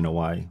fathers in a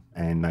way,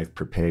 and they've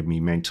prepared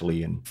me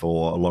mentally and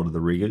for a lot of the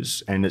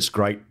rigours. And it's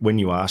great when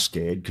you are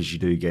scared, because you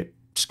do get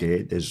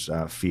scared. There's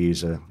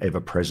fears are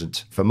ever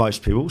present for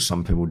most people.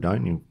 Some people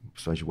don't. I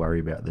suppose you worry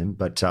about them.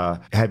 But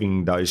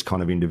having those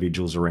kind of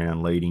individuals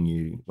around leading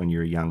you when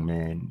you're a young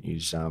man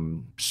is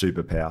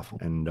super powerful,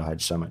 and I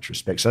had so much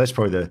respect. So that's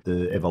probably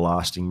the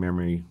everlasting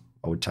memory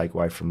I would take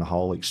away from the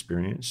whole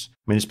experience. I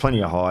mean, there's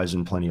plenty of highs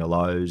and plenty of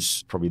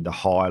lows. Probably the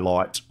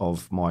highlight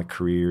of my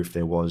career, if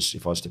I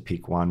was to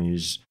pick one,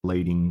 is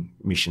leading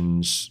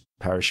missions,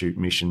 parachute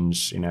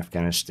missions in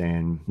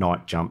Afghanistan,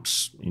 night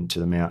jumps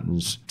into the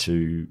mountains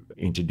to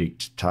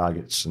interdict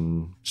targets.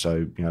 And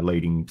so,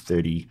 leading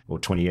 30 or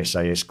 20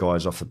 SAS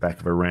guys off the back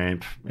of a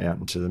ramp out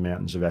into the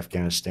mountains of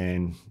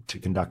Afghanistan to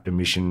conduct a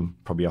mission,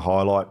 probably a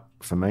highlight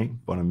for me,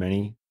 one of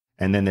many.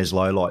 And then there's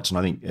lowlights, and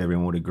I think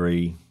everyone would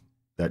agree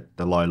that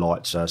the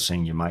lowlights are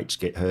seeing your mates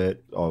get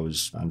hurt. I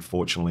was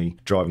unfortunately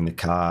driving the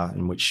car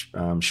in which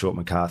Short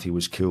McCarthy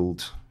was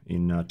killed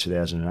in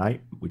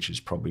 2008, which is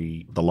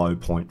probably the low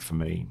point for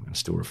me. I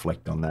still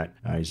reflect on that.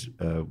 He's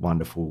a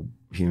wonderful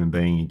human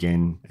being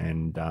again,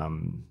 and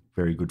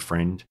very good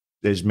friend.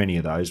 There's many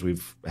of those.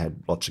 We've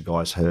had lots of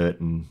guys hurt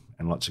and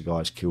lots of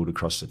guys killed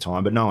across the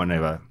time, but no one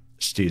ever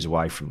steers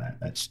away from that.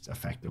 That's a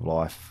fact of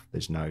life.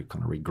 There's no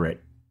kind of regret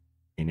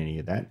in any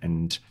of that.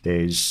 And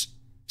there's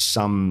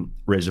some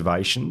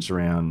reservations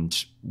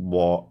around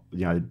what,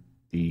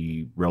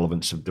 the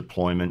relevance of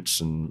deployments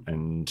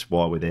and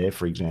why we're there.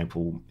 For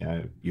example,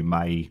 you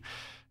may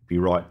be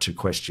right to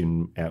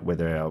question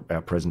whether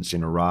our presence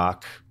in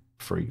Iraq,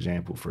 for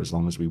example, for as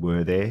long as we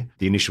were there.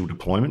 The initial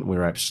deployment, we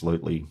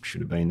absolutely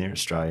should have been there.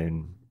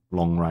 Australian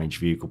long-range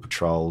vehicle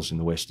patrols in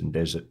the Western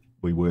Desert,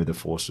 we were the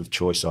force of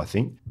choice, I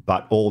think.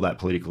 But all that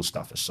political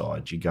stuff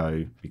aside, you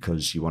go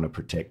because you want to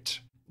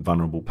protect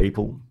vulnerable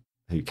people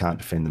who can't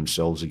defend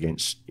themselves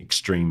against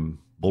extreme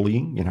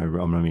bullying,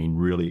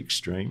 really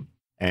extreme.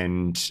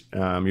 And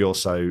you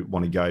also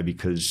want to go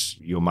because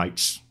your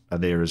mates are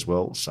there as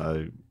well.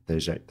 So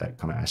there's that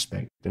kind of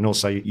aspect. And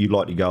also you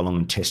like to go along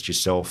and test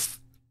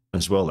yourself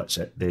as well.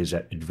 There's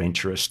that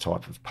adventurous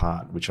type of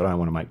part, which I don't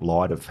want to make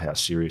light of how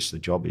serious the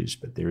job is,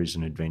 but there is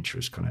an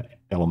adventurous kind of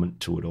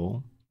element to it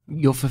all.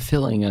 You're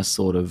fulfilling a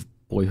sort of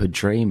boyhood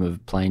dream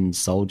of playing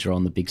soldier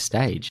on the big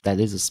stage. That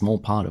is a small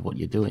part of what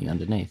you're doing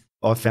underneath.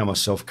 I found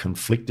myself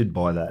conflicted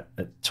by that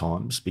at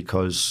times,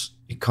 because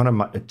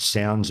it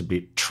sounds a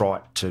bit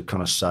trite to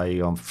kind of say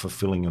I'm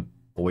fulfilling a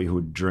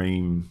boyhood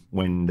dream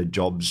when the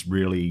job's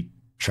really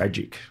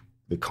tragic.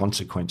 The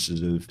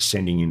consequences of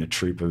sending in a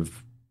troop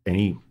of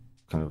any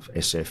kind of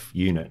SF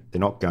unit, they're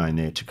not going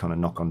there to kind of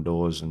knock on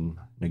doors and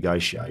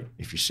negotiate.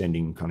 If you're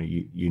sending kind of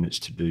units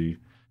to do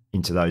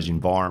into those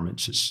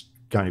environments, it's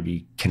going to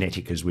be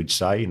kinetic, as we'd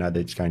say.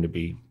 There's going to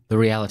be... The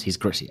reality is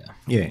grittier.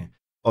 Yeah.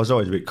 I was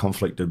always a bit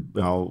conflicted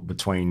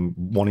between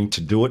wanting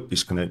to do it,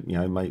 this kind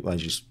of,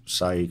 as you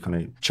say, kind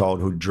of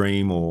childhood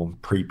dream or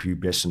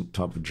prepubescent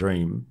type of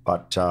dream.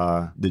 But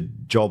the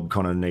job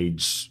kind of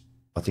needs,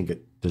 I think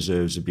it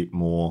deserves a bit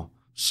more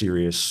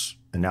serious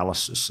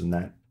analysis than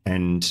that.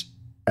 And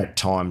at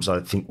times I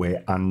think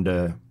we're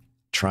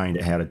under-trained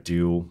at how to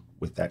deal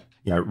with that,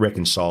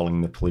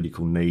 reconciling the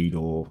political need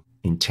or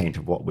intent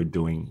of what we're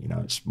doing.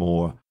 It's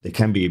more, there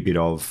can be a bit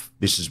of,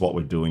 this is what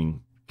we're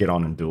doing, get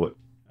on and do it.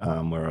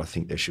 Where I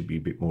think there should be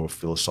a bit more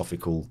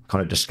philosophical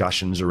kind of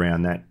discussions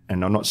around that.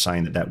 And I'm not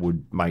saying that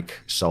would make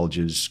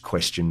soldiers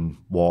question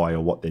why or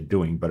what they're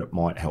doing, but it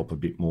might help a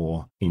bit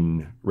more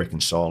in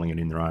reconciling it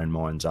in their own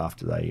minds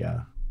after they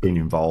been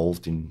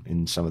involved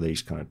in some of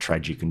these kind of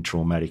tragic and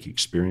traumatic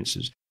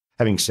experiences.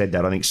 Having said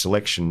that, I think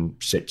selection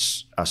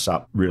sets us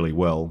up really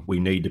well.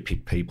 We need to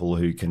pick people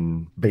who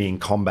can be in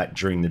combat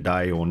during the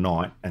day or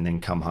night and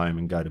then come home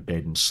and go to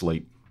bed and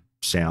sleep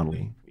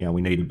soundly.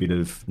 We need a bit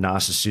of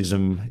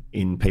narcissism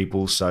in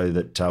people so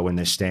that when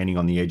they're standing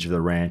on the edge of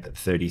the ramp at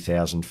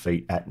 30,000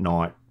 feet at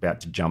night,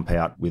 about to jump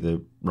out with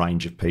a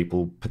range of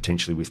people,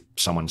 potentially with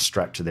someone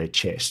strapped to their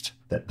chest,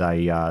 that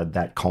they are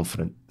that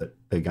confident that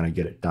they're going to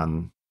get it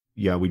done.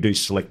 We do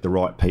select the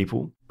right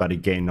people, but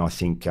again, I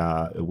think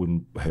it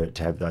wouldn't hurt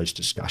to have those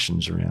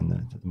discussions around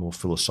the more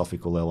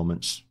philosophical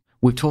elements.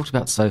 We've talked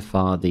about so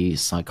far the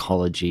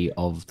psychology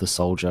of the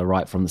soldier,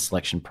 right from the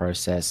selection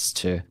process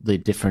to the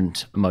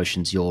different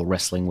emotions you're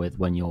wrestling with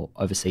when you're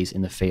overseas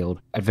in the field.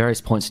 At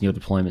various points in your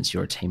deployments,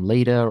 you're a team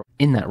leader.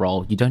 In that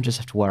role, you don't just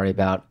have to worry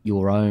about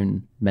your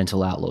own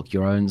mental outlook,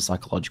 your own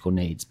psychological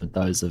needs, but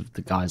those of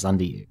the guys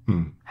under you.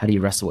 How do you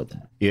wrestle with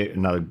that? Yeah,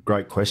 another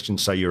great question.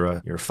 So you're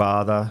a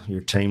father,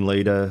 you're a team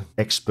leader,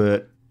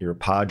 expert, you're a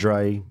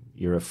padre,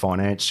 you're a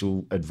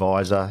financial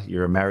advisor,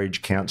 you're a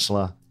marriage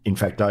counsellor. In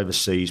fact,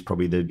 overseas,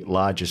 probably the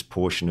largest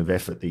portion of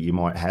effort that you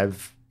might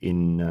have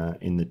in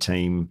the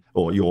team,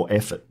 or your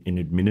effort in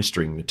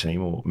administering the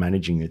team or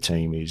managing the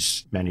team,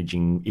 is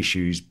managing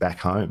issues back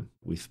home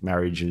with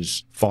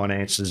marriages,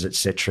 finances,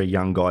 etc.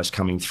 Young guys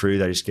coming through,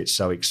 they just get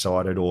so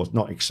excited, or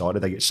not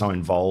excited, they get so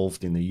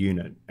involved in the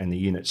unit, and the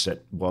units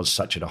that was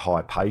such at a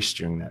high pace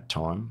during that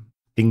time.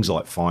 Things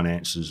like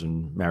finances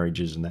and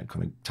marriages and that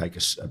kind of take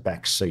a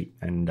back seat,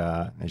 and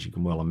as you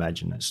can well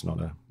imagine, that's not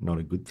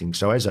a good thing.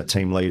 So as a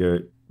team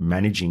leader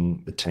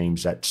managing the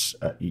teams, that's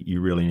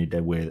you really need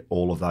to wear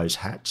all of those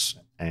hats,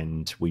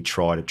 and we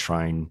try to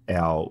train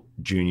our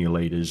junior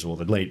leaders, or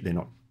they're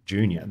not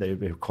junior,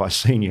 they're quite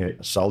senior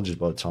soldiers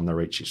by the time they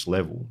reach this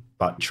level,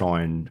 but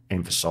try and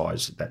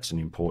emphasise that that's an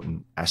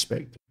important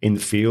aspect. In the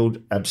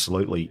field,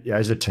 absolutely.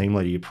 As a team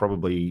leader, you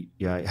probably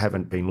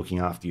haven't been looking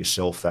after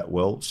yourself that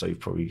well, so you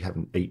probably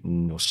haven't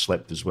eaten or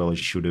slept as well as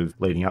you should have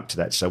leading up to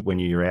that. So when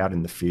you're out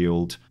in the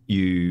field,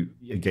 you,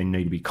 again,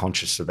 need to be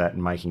conscious of that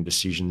and making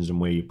decisions and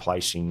where you're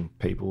placing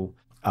people.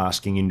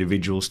 Asking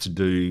individuals to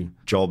do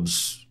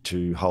jobs,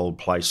 to hold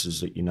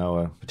places that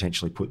are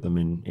potentially put them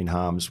in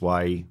harm's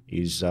way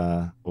is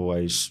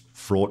always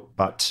fraught.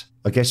 But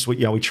I guess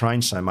we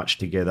train so much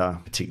together,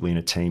 particularly in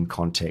a team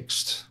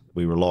context.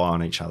 We rely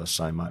on each other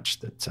so much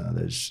that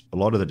there's a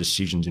lot of the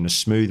decisions in a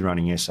smooth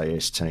running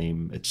SAS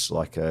team. It's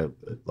like a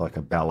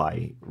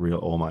ballet, real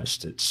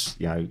almost. It's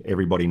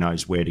everybody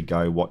knows where to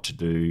go, what to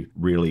do.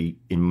 Really,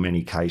 in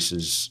many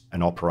cases,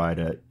 an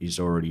operator is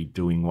already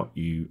doing what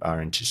you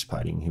are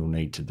anticipating he'll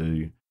need to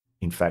do.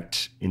 In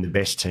fact, in the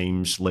best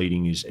teams,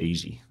 leading is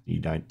easy.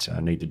 You don't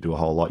need to do a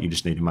whole lot. You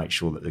just need to make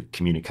sure that the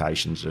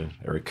communications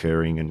are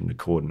occurring, and the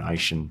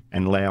coordination,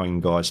 and allowing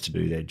guys to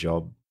do their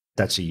job.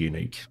 That's a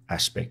unique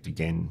aspect,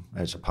 again,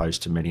 as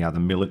opposed to many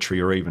other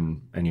military or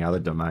even any other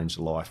domains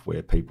of life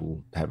where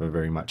people have a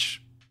very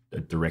much a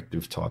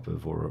directive type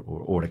of or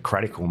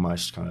autocratic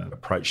almost kind of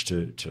approach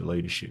to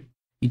leadership.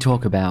 You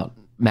talk about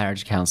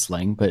marriage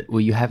counselling, but were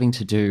you having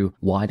to do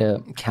wider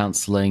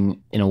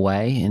counselling in a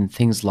way in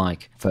things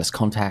like first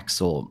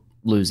contacts or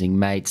losing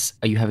mates?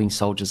 Are you having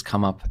soldiers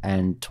come up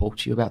and talk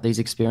to you about these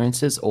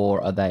experiences,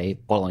 or are they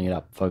bottling it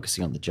up,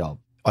 focusing on the job?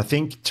 I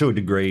think to a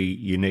degree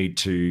you need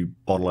to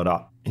bottle it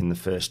up in the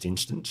first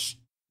instance.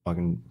 I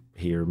can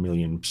hear a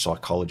million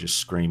psychologists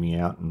screaming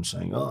out and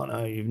saying, oh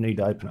no, you need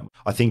to open up.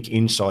 I think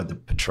inside the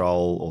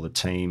patrol or the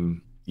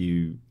team,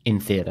 in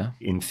theatre,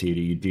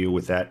 you deal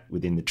with that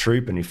within the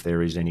troop, and if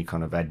there is any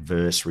kind of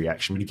adverse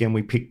reaction. But again,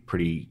 we pick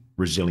pretty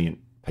resilient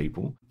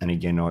people. And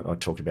again, I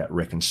talked about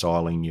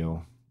reconciling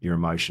your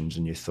emotions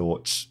and your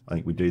thoughts. I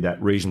think we do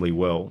that reasonably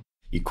well.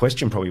 Your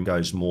question probably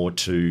goes more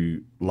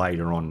to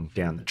later on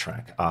down the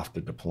track after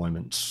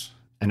deployments.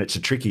 And it's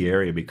a tricky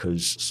area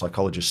because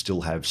psychologists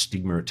still have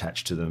stigma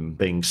attached to them.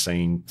 Being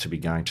seen to be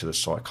going to the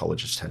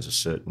psychologist has a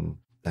certain,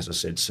 as I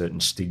said, certain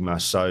stigma.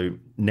 So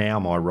now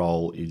my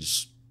role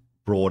is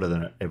broader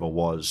than it ever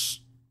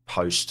was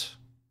post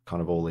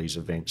kind of all these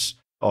events.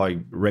 I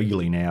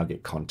regularly now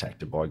get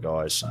contacted by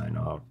guys saying,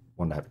 I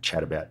want to have a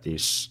chat about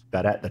this.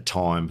 But at the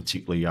time,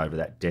 particularly over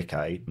that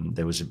decade,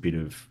 there was a bit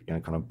of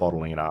kind of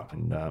bottling it up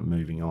and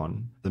moving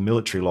on. The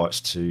military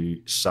likes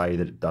to say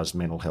that it does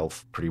mental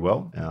health pretty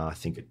well. I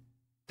think it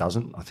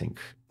doesn't. I think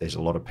there's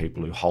a lot of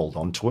people who hold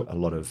on to it. A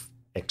lot of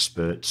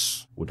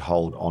experts would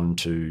hold on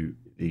to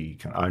the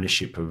kind of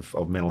ownership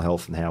of mental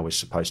health and how we're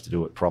supposed to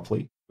do it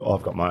properly.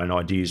 I've got my own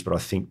ideas, but I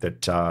think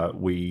that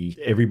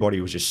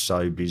everybody was just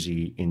so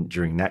busy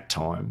during that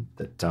time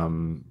that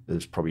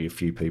there's probably a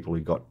few people who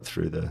got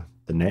through the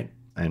net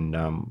and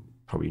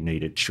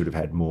probably should have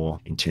had more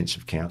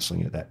intensive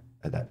counselling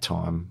at that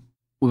time.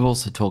 We've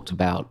also talked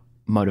about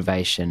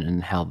motivation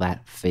and how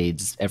that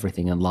feeds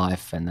everything in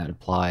life, and that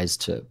applies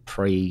to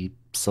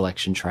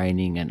pre-selection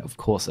training, and of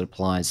course it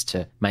applies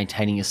to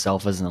maintaining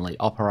yourself as an elite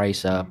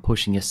operator,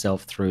 pushing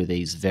yourself through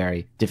these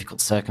very difficult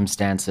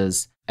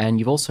circumstances. And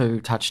you've also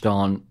touched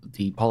on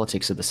the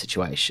politics of the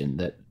situation,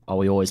 that are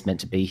we always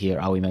meant to be here?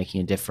 Are we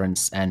making a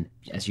difference? And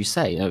as you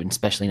say,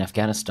 especially in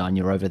Afghanistan,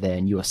 you're over there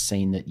and you are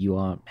seeing that you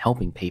are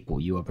helping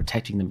people, you are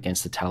protecting them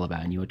against the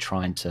Taliban, you are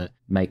trying to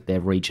make their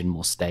region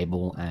more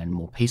stable and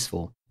more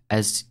peaceful.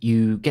 As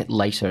you get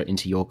later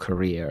into your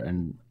career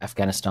and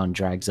Afghanistan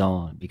drags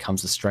on,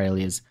 becomes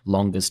Australia's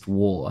longest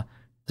war,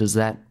 does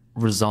that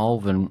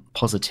resolve and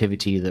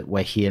positivity that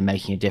we're here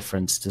making a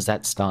difference, does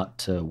that start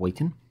to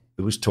weaken?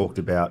 It was talked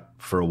about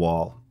for a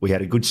while. We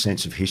had a good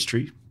sense of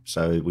history,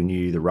 so we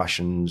knew the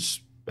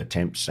Russians'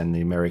 attempts and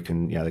the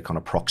American, the kind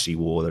of proxy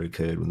war that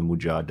occurred with the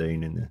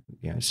Mujahideen in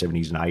the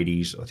 70s and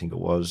 80s, I think it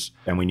was.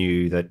 And we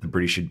knew that the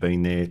British had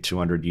been there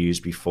 200 years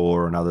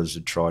before and others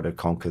had tried to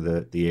conquer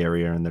the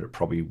area, and that it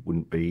probably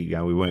wouldn't be,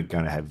 we weren't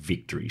going to have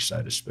victory,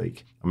 so to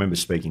speak. I remember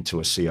speaking to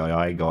a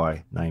CIA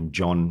guy named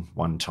John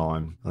one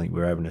time. I think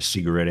we were having a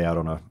cigarette out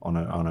on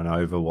an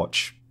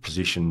Overwatch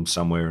position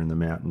somewhere in the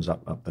mountains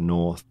up the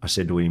north. I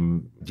said to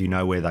him, do you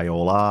know where they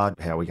all are?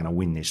 How are we going to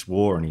win this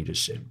war? And he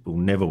just said, we'll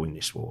never win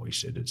this war. He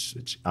said, it's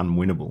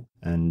unwinnable.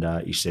 And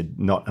he said,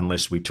 not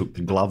unless we took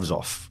the gloves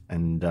off.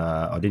 And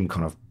I didn't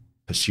kind of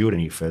pursue it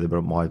any further,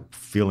 but my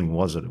feeling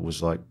was that it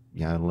was like,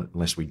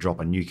 unless we drop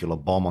a nuclear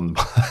bomb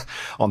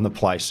on the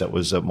place, that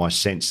was my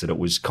sense that it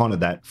was kind of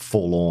that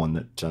forlorn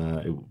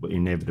that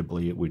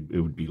inevitably it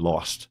would be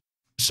lost.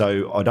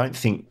 So I don't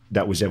think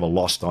that was ever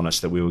lost on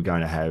us, that we were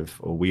going to have,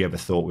 or we ever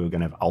thought we were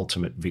going to have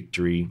ultimate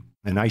victory.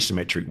 In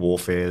asymmetric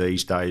warfare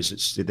these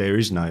days, there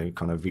is no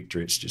kind of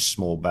victory. It's just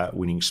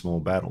winning small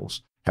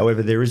battles.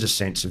 However, there is a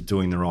sense of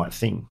doing the right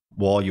thing.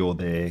 While you're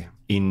there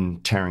in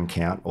Taran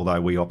Count,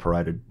 although we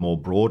operated more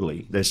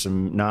broadly, there's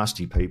some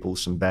nasty people,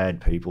 some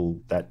bad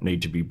people that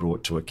need to be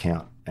brought to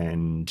account.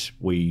 And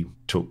we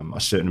took a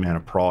certain amount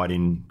of pride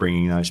in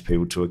bringing those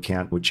people to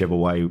account, whichever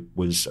way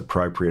was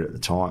appropriate at the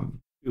time.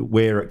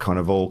 Where it kind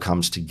of all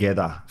comes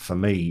together for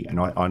me, and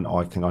I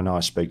know I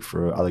speak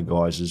for other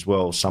guys as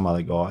well, some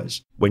other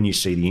guys, when you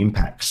see the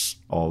impacts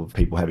of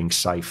people having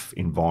safe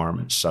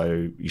environments.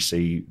 So you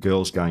see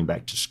girls going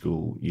back to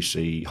school, you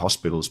see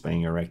hospitals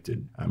being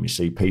erected, you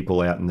see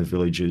people out in the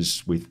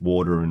villages with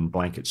water and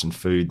blankets and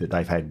food that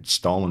they've had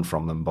stolen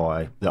from them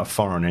by a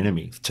foreign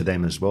enemy to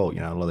them as well.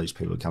 A lot of these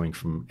people are coming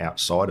from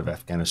outside of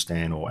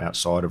Afghanistan or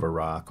outside of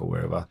Iraq or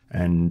wherever,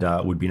 and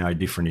would be no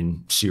different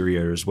in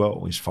Syria as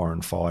well, these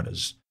foreign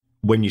fighters.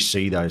 When you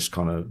see those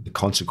kind of the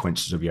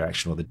consequences of your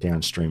action or the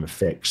downstream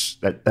effects,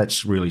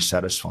 that's really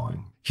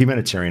satisfying.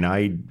 Humanitarian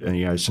aid,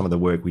 and some of the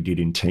work we did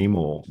in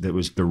Timor, there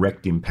was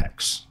direct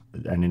impacts.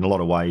 And in a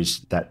lot of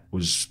ways, that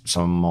was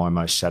some of my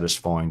most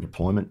satisfying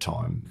deployment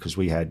time, because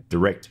we had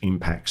direct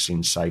impacts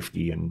in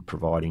safety and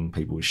providing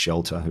people with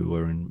shelter who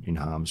were in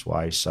harm's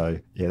way. So,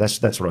 yeah,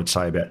 that's what I'd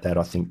say about that.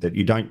 I think that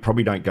you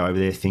probably don't go over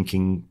there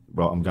thinking,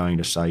 well, I'm going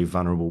to save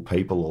vulnerable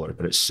people,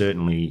 but it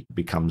certainly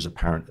becomes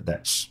apparent that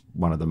that's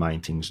one of the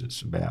main things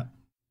it's about.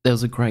 There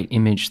was a great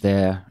image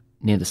there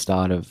near the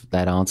start of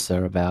that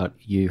answer about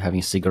you having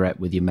a cigarette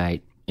with your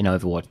mate in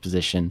Overwatch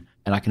position.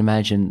 And I can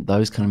imagine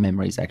those kind of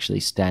memories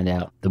actually stand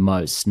out the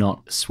most,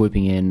 not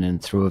swooping in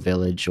and through a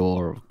village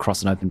or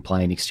across an open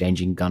plain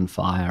exchanging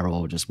gunfire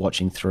or just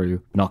watching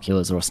through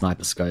binoculars or a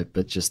sniper scope,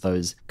 but just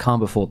those calm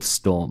before the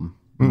storm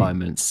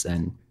moments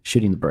and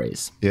shooting the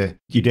breeze. Yeah,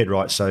 you're dead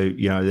right. So,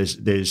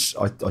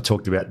 I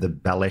talked about the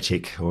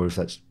balletic, or if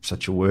that's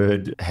such a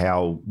word,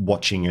 how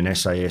watching an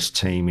SAS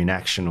team in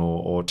action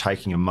or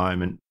taking a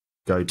moment,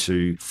 go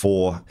to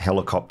 4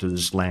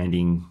 helicopters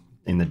landing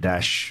in the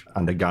dash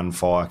under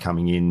gunfire,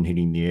 coming in,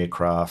 hitting the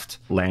aircraft,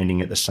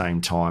 landing at the same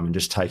time, and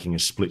just taking a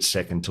split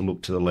second to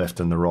look to the left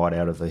and the right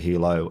out of the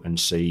helo and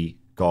see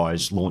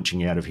guys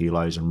launching out of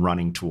helos and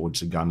running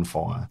towards the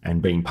gunfire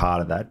and being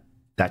part of that.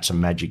 That's a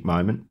magic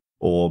moment.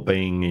 Or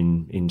being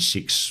in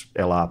 6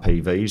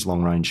 LRPVs,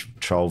 long-range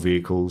patrol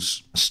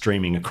vehicles,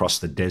 streaming across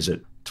the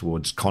desert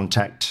towards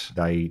contact,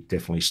 they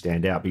definitely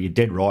stand out. But you're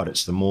dead right,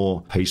 it's the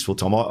more peaceful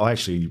time. I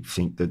actually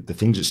think that the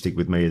things that stick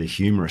with me are the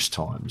humorous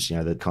times,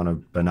 the kind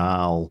of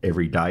banal,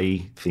 everyday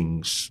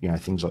things,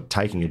 things like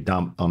taking a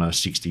dump on a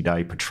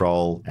 60-day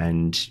patrol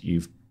and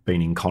you've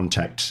been in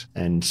contact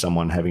and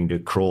someone having to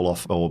crawl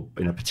off or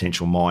in a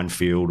potential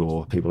minefield,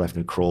 or people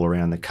having to crawl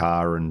around the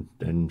car and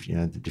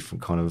the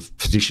different kind of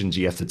positions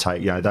you have to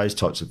take, those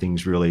types of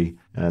things really,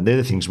 they're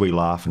the things we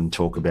laugh and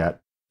talk about.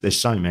 There's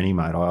so many,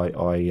 mate.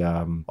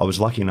 I was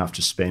lucky enough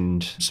to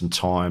spend some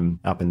time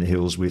up in the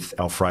hills with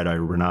Alfredo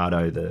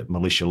Renato, the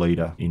militia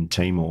leader in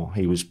Timor.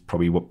 He was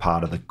probably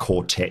part of the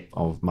quartet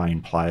of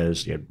main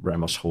players. You had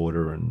Ramos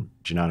Horta and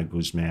Janana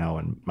Guzmao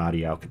and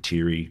Marty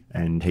Alkatiri,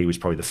 and he was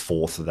probably the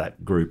 4th of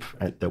that group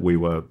that we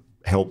were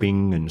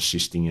helping and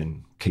assisting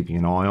and keeping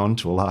an eye on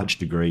to a large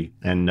degree.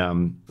 And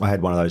I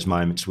had one of those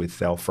moments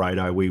with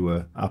Alfredo. We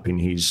were up in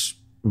his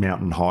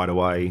mountain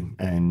hideaway,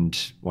 and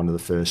one of the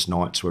first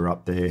nights we were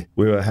up there,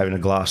 we were having a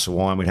glass of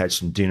wine. We'd had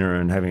some dinner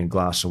and having a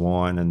glass of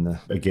wine, and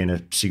again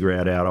a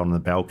cigarette out on the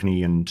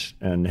balcony, and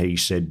he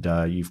said,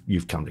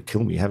 you've come to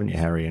kill me, haven't you,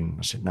 Harry? And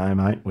I said, no,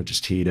 mate, we're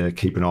just here to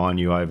keep an eye on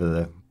you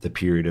over the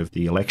period of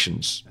the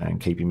elections and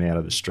keep him out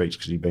of the streets,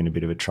 because he'd been a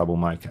bit of a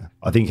troublemaker.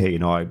 I think he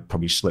and I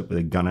probably slept with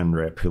a gun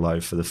under our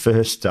pillow for the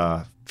first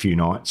few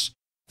nights.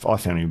 I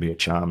found him to be a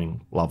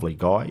charming, lovely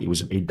guy.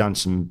 He'd done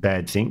some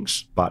bad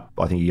things, but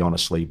I think he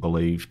honestly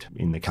believed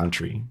in the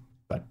country.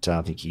 But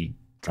I think he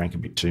drank a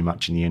bit too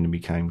much in the end and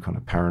became kind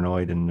of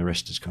paranoid, and the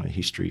rest is kind of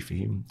history for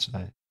him.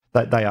 So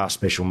they are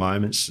special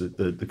moments,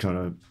 the kind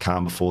of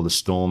calm before the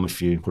storm,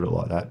 if you put it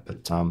like that.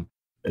 But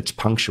it's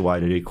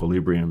punctuated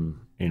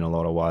equilibrium in a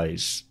lot of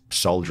ways,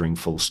 soldiering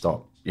full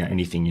stop. You know,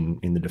 anything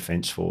in the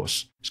Defence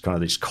Force. It's kind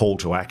of this call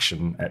to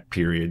action at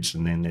periods,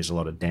 and then there's a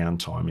lot of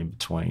downtime in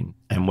between.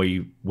 And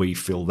we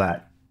fill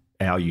that,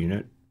 our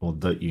unit, or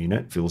the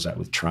unit, fills that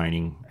with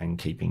training and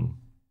keeping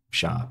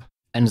sharp.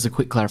 And as a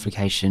quick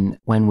clarification,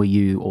 when were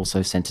you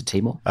also sent to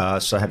Timor?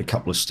 So I had a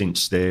couple of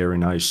stints there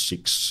in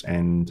 06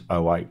 and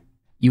 08.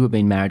 You have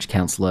been marriage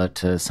counsellor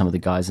to some of the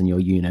guys in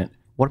your unit.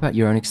 What about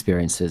your own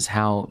experiences?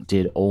 How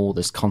did all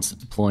this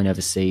constant deploying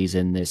overseas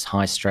in this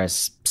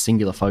high-stress,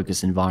 singular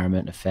focus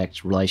environment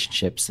affect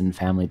relationships and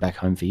family back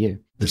home for you?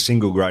 The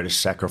single greatest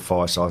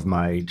sacrifice I've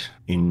made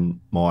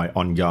in my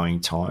ongoing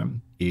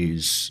time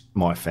is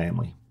my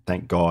family.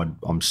 Thank God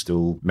I'm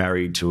still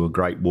married to a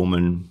great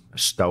woman, a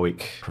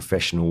stoic,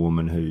 professional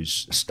woman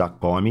who's stuck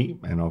by me,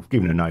 and I've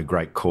given her no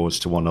great cause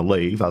to want to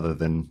leave other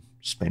than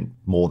spent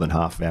more than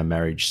half of our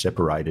marriage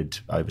separated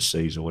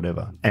overseas or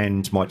whatever.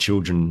 And my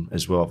children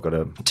as well. I've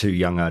got 2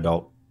 young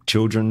adult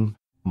children.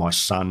 My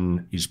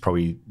son is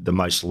probably the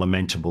most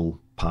lamentable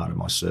part of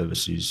my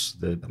service, is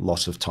the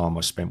loss of time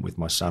I spent with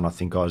my son. I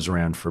think I was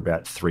around for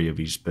about 3 of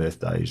his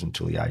birthdays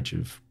until the age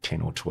of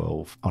 10 or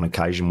 12. On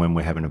occasion when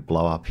we're having a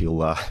blow up,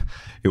 he'll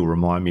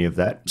remind me of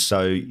that.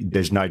 So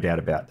there's no doubt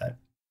about that.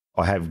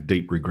 I have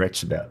deep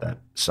regrets about that.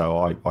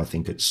 So I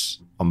think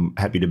I'm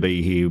happy to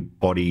be here,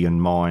 body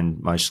and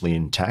mind mostly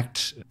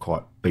intact,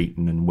 quite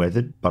beaten and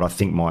weathered, but I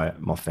think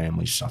my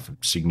family suffered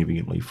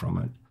significantly from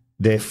it.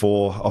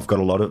 Therefore, I've got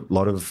a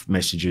lot of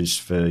messages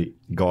for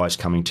guys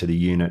coming to the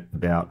unit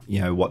about, you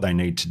know, what they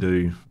need to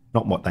do,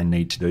 not what they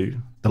need to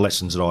do, the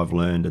lessons that I've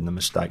learned and the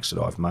mistakes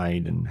that I've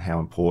made, and how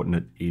important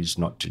it is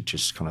not to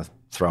just kind of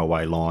throw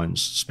away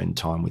lines, spend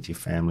time with your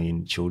family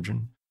and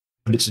children.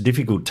 But it's a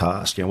difficult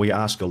task. You know, we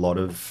ask a lot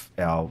of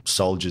our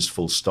soldiers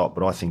full stop,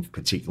 but I think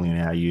particularly in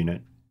our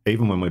unit,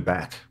 even when we're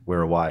back,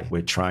 we're away,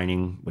 we're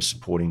training, we're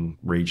supporting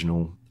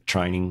regional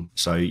training.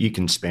 So you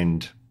can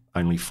spend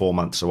only 4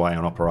 months away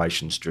on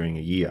operations during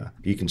a year.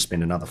 You can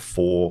spend another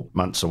 4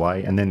 months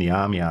away. And then the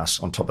Army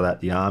asks, on top of that,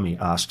 the Army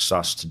asks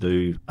us to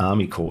do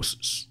Army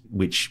courses,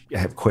 which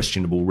have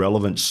questionable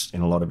relevance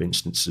in a lot of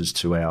instances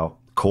to our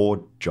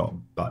core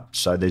job. But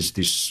so there's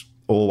this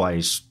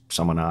always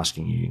someone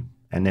asking you.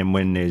 And then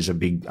when there's a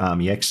big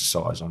Army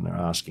exercise on, they're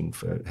asking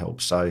for help.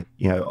 So,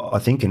 you know, I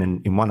think in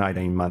one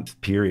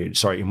 18-month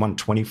period, in one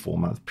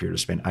 24-month period, I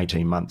spent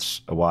 18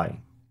 months away,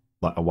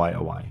 like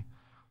away.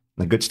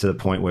 And it gets to the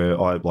point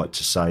where I like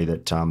to say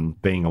that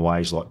being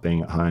away is like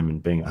being at home,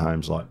 and being at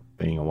home is like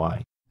being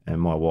away. And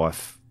my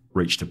wife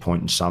reached a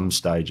point in some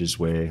stages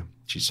where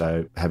she'd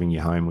say having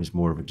you home was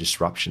more of a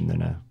disruption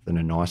than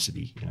a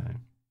nicety, you know.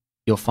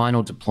 Your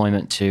final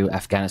deployment to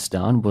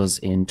Afghanistan was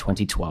in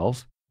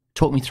 2012.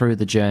 Talk me through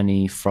the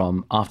journey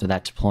from after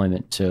that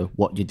deployment to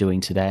what you're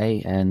doing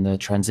today and the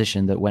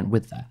transition that went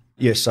with that.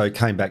 Yeah, so I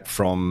came back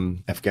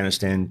from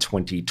Afghanistan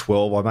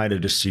 2012. I made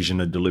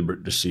a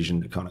deliberate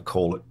decision to kind of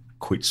call it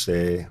quits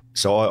there.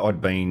 So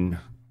I'd been,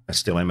 I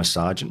still am a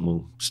sergeant,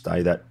 will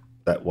stay that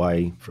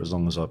way for as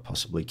long as I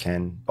possibly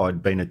can.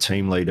 I'd been a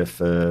team leader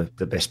for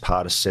the best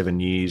part of 7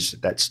 years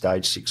at that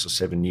stage, 6 or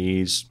 7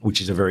 years, which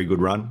is a very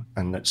good run,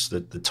 and that's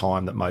the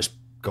time that most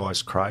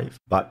guys crave.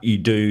 But you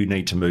do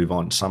need to move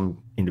on.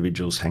 Some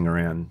individuals hang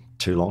around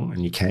too long,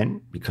 and you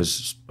can,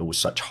 because it was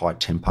such high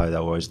tempo, they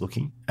were always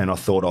looking. And I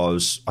felt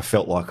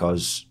like I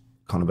was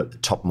kind of at the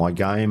top of my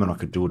game and I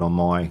could do it on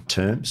my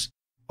terms.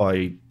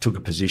 I took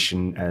a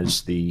position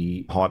as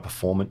the high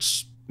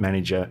performance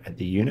manager at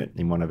the unit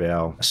in one of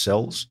our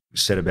cells,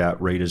 set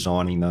about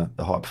redesigning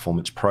the high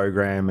performance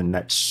program, and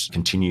that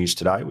continues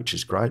today, which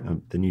is great.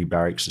 The new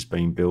barracks has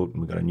been built,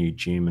 and we've got a new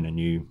gym and a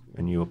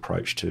new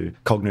approach to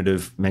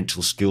cognitive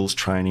mental skills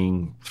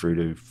training, through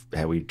to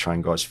how we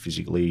train guys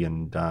physically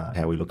and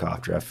how we look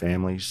after our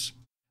families.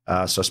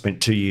 So I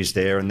spent 2 years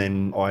there, and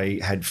then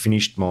I had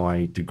finished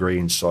my degree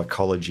in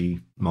psychology,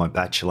 my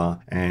bachelor,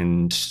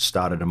 and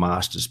started a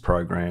master's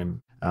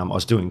program. I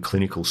was doing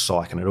clinical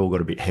psych, and it all got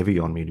a bit heavy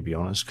on me, to be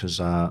honest, because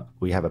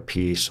we have a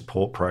peer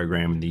support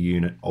program in the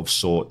unit of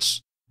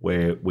sorts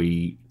where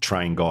we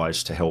train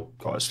guys to help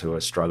guys who are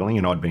struggling,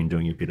 and I'd been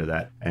doing a bit of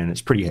that, and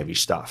it's pretty heavy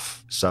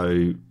stuff.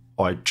 So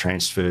I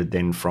transferred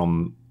then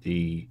from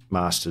the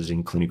Masters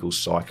in Clinical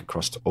Psych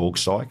across to Org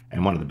Psych,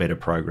 and one of the better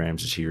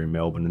programs is here in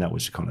Melbourne, and that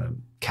was a kind of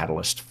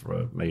catalyst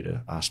for me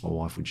to ask my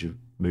wife, would you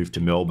move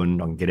to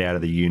Melbourne? I can get out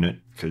of the unit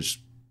because,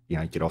 you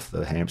know, get off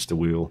the hamster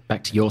wheel.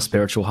 Back to your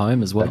spiritual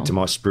home as well. Back to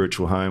my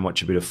spiritual home,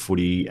 watch a bit of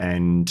footy,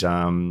 and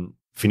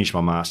finish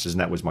my Masters,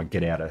 and that was my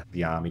get out of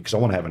the Army, because I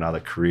want to have another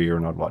career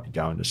and I'd like to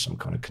go into some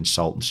kind of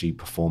consultancy,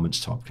 performance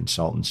type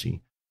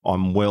consultancy.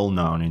 I'm well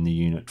known in the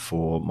unit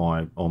for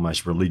my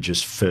almost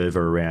religious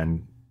fervour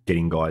around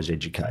getting guys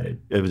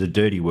educated. It was a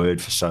dirty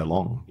word for so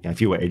long. You know,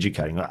 if you were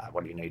educating,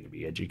 what do you need to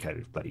be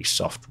educated? Bloody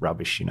soft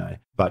rubbish, you know.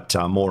 But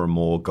more and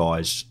more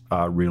guys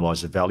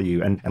realise the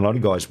value, and a lot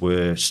of guys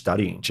were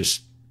studying,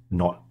 just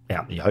not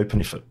out in the open,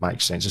 if it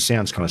makes sense. It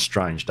sounds kind of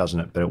strange, doesn't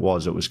it? But it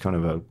was kind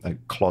of a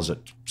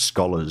closet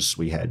scholars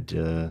we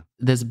had.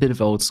 There's a bit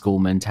of old school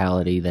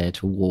mentality there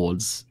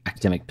towards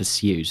academic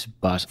pursuit,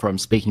 but from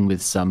speaking with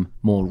some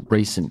more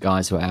recent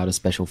guys who are out of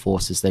special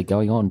forces, they're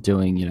going on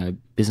doing,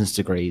 business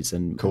degrees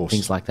and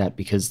things like that,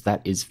 because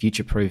that is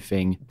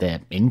future-proofing their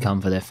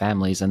income for their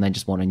families, and they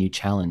just want a new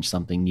challenge,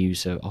 something new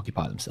to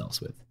occupy themselves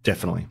with.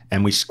 Definitely.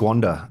 And we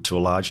squander, to a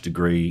large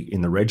degree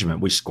in the regiment,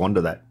 we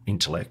squander that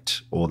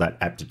intellect or that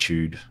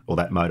aptitude or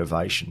that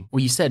motivation.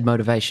 Well, you said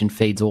motivation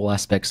feeds all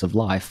aspects of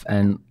life,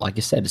 and like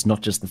you said, it's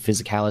not just the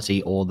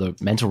physicality or the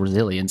mental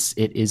resilience,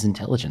 it is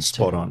intelligence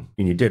too. Spot on.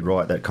 And you did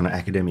right, that kind of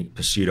academic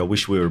pursuit. I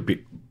wish we were a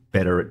bit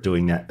better at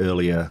doing that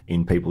earlier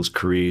in people's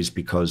careers,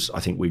 because I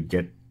think we'd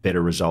get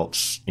better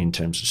results in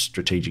terms of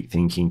strategic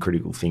thinking,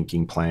 critical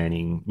thinking,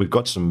 planning. We've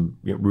got some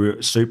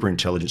super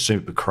intelligent,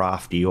 super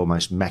crafty,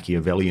 almost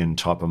Machiavellian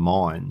type of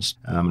minds.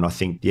 And I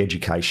think the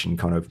education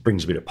kind of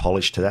brings a bit of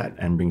polish to that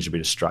and brings a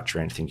bit of structure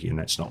and thinking, and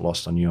that's not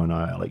lost on you, I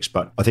know, Alex.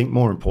 But I think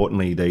more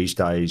importantly these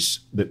days,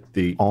 that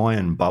the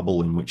iron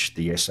bubble in which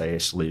the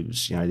SAS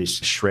lives, this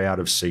shroud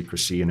of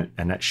secrecy, and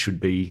that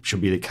should be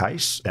the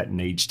case. That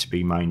needs to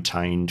be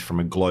maintained from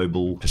a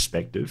global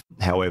perspective.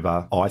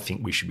 However, I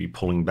think we should be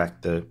pulling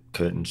back the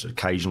curtains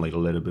occasionally to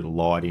let a bit of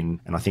light in.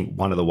 And I think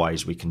one of the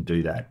ways we can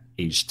do that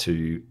is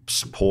to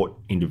support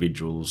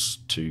individuals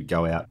to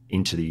go out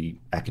into the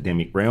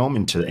academic realm,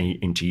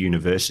 into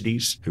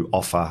universities who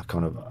offer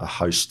kind of a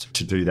host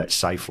to do that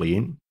safely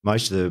in.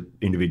 Most of the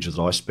individuals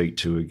I speak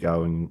to are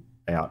going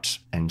out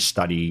and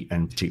study,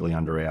 and particularly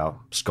under our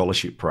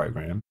scholarship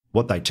program,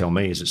 what they tell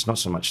me is it's not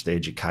so much the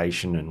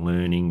education and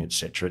learning,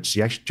 etc. It's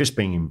just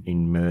being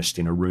immersed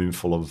in a room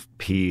full of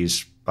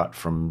peers, but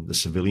from the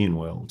civilian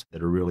world,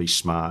 that are really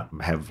smart,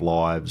 have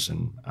lives,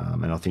 and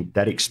I think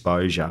that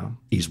exposure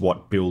is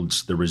what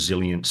builds the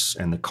resilience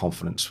and the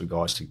confidence for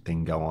guys to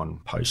then go on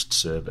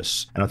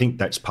post-service. And I think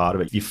that's part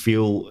of it. You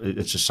feel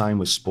it's the same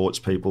with sports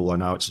people. I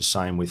know it's the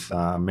same with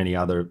many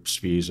other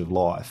spheres of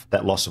life.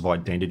 That loss of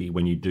identity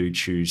when you do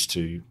choose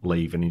to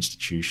leave an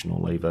institution or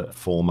leave a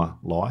former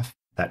life,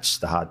 that's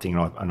the hard thing.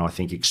 And I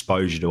think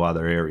exposure to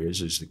other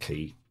areas is the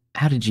key.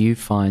 How did you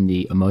find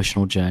the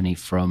emotional journey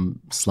from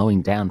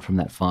slowing down from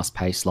that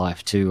fast-paced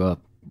life to a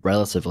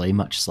relatively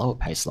much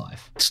slower-paced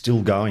life?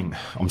 Still going.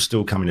 I'm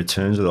still coming to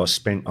terms with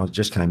it. I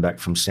just came back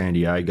from San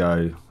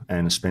Diego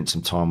and I spent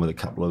some time with a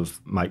couple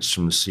of mates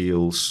from the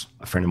SEALs.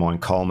 A friend of mine,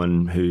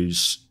 Coleman,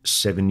 who's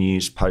 7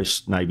 years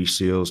post-Navy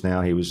SEALs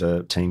now. He was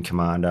a team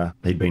commander.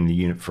 He'd been in the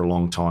unit for a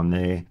long time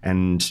there.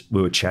 And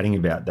we were chatting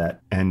about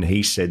that. And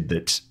he said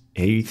that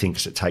he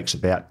thinks it takes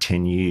about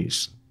 10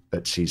 years.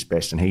 That's his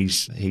best. And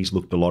he's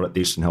looked a lot at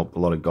this and helped a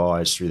lot of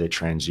guys through their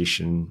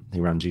transition. He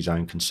runs his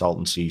own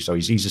consultancy. So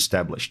he's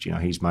established,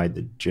 he's made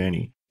the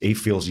journey. He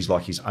feels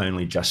he's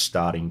only just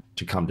starting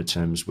to come to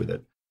terms with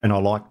it. And I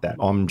like that.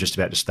 I'm just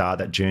about to start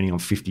that journey. I'm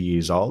 50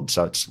 years old,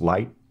 so it's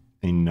late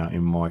in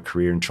my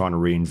career, and trying to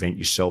reinvent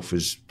yourself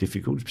is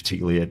difficult,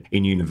 particularly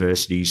in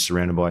universities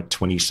surrounded by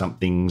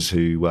 20-somethings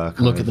who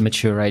look at the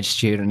mature age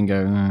student and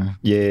go,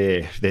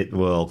 yeah,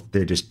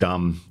 they're just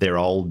dumb. They're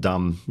old,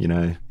 dumb,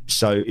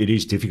 So it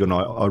is difficult.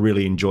 And I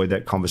really enjoyed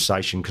that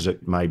conversation because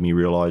it made me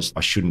realise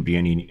I shouldn't be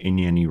in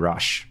any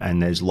rush,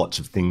 and there's lots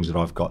of things that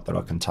I've got that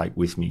I can take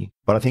with me.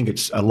 But I think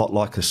it's a lot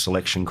like a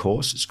selection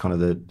course. It's kind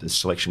of the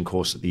selection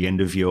course at the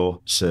end of your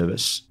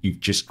service. You've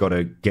just got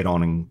to get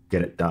on and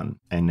get it done.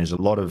 And there's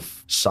a lot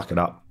of suck it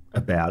up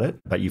about it,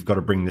 but you've got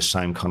to bring the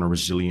same kind of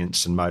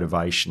resilience and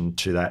motivation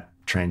to that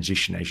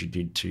transition as you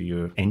did to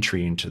your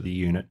entry into the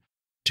unit.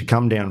 To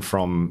come down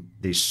from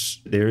this,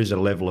 there is a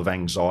level of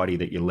anxiety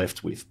that you're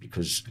left with,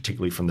 because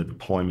particularly from the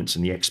deployments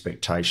and the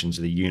expectations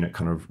of the unit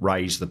kind of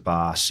raise the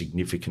bar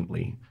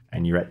significantly,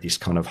 and you're at this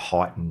kind of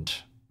heightened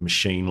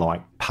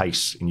machine-like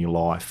pace in your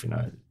life,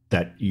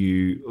 that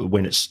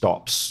when it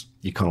stops,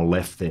 you're kind of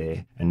left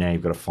there, and now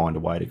you've got to find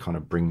a way to kind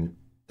of bring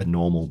the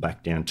normal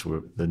back down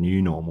to the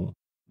new normal.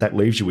 That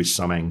leaves you with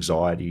some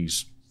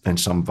anxieties and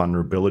some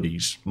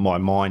vulnerabilities. My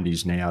mind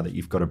is now that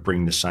you've got to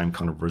bring the same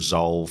kind of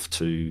resolve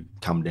to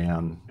come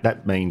down.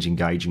 That means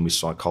engaging with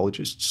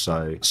psychologists,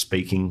 so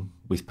speaking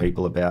with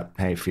people about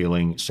how you're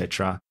feeling,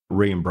 etc.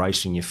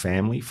 Re-embracing your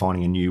family,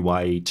 finding a new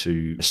way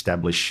to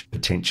establish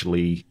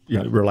potentially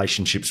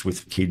relationships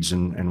with kids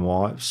and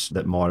wives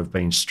that might have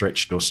been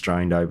stretched or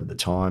strained over the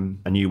time.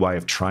 A new way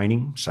of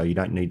training, so you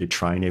don't need to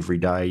train every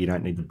day, you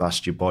don't need to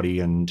bust your body,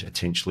 and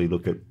potentially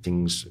look at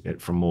things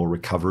from more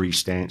recovery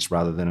stance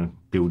rather than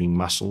building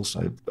muscle.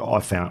 So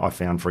I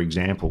found, for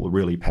example, a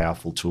really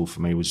powerful tool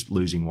for me was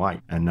losing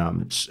weight, and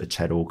it's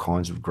had all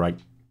kinds of great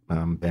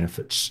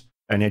benefits.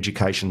 And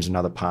education's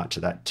another part to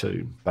that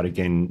too. But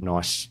again,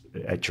 nice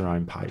at your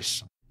own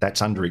pace. That's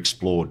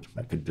underexplored.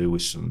 That could do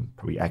with some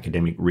probably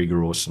academic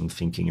rigour or some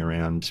thinking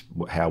around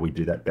how we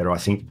do that better. I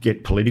think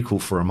get political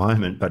for a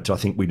moment, but I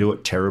think we do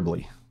it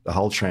terribly. The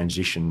whole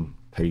transition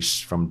piece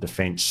from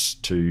defence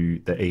to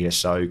the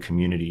ESO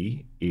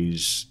community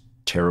is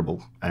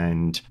terrible.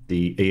 And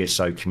the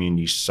ESO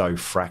community is so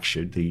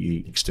fractured,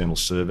 the External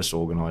Service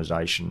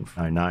Organisation,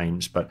 no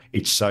names, but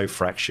it's so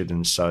fractured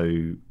and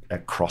so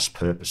at cross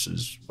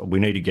purposes. We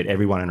need to get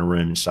everyone in a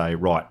room and say,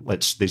 right,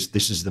 this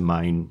is the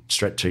main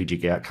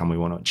strategic outcome we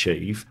want to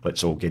achieve.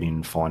 Let's all get in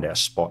and find our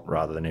spot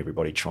rather than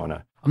everybody trying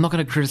to. I'm not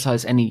going to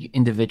criticise any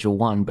individual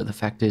one, but the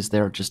fact is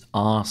there just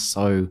are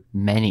so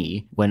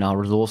many when our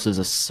resources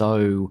are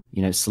so,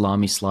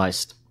 salami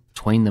sliced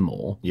between them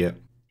all. Yeah.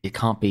 It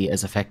can't be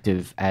as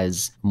effective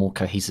as a more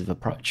cohesive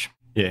approach.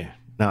 Yeah,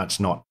 no, it's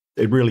not.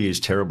 It really is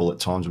terrible at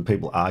times when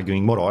people are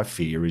arguing. What I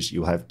fear is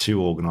you'll have two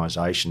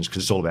organisations,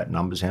 because it's all about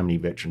numbers, how many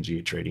veterans are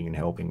you treating and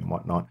helping and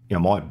whatnot.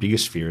 My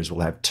biggest fear is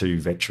we'll have two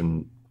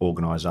veteran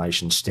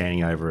organisations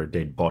standing over a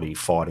dead body,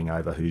 fighting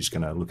over who's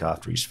going to look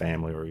after his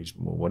family or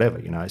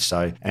whatever,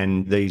 So,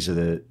 and these are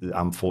the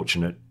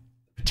unfortunate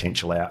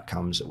potential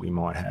outcomes that we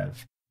might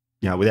have.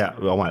 I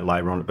won't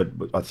labour on it,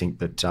 but I think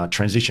that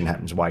transition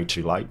happens way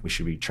too late. We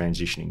should be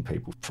transitioning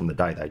people from the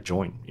day they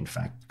join, in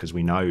fact, because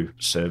we know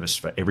service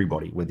for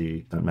everybody,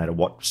 no matter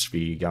what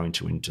sphere you go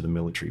into the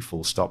military,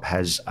 full stop,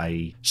 has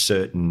a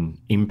certain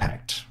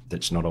impact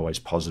that's not always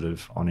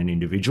positive on an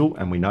individual,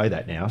 and we know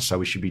that now, so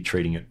we should be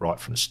treating it right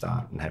from the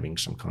start and having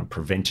some kind of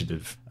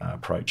preventative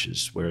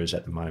approaches, whereas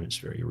at the moment it's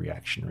very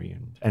reactionary.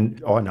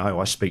 And I know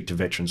I speak to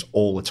veterans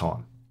all the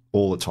time,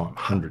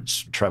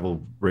 hundreds,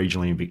 travel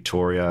regionally in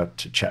Victoria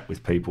to chat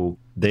with people.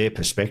 Their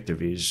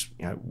perspective is,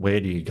 where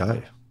do you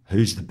go?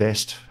 Who's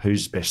best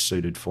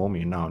suited for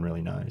me? And no one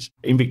really knows.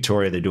 In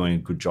Victoria, they're doing a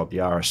good job. The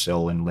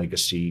RSL and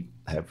Legacy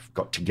have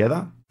got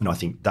together, and I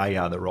think they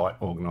are the right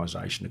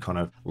organisation to kind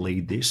of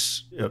lead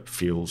this, it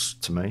feels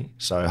to me.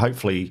 So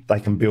hopefully they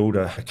can build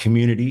a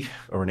community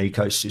or an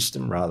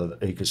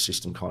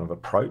ecosystem kind of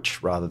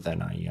approach rather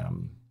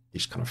than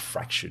this kind of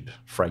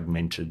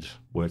fragmented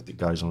work that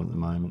goes on at the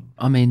moment.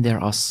 I mean, there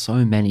are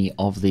so many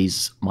of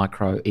these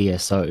micro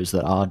ESOs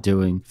that are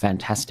doing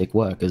fantastic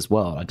work as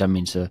well. I don't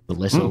mean to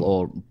belittle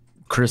or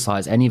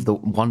criticise any of the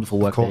wonderful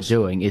work they're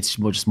doing. It's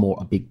just more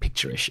a big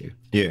picture issue.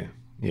 Yeah,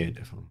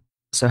 definitely.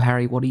 So,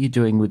 Harry, what are you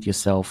doing with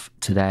yourself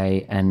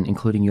today, and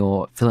including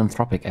your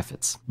philanthropic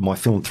efforts? My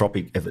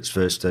philanthropic efforts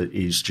first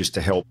is just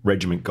to help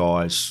regiment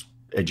guys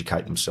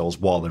educate themselves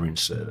while they're in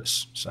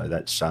service. So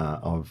that's,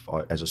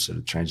 as I said,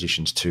 it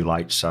transitions too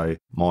late. So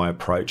my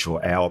approach,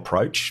 or our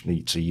approach,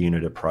 it's a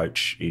unit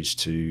approach, is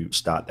to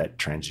start that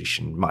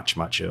transition much,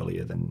 much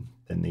earlier than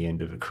the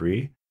end of a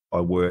career. I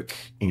work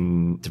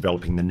in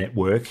developing the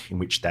network in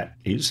which that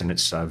is, and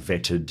it's a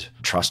vetted,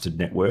 trusted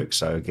network.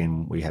 So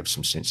again, we have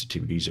some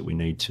sensitivities that we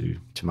need to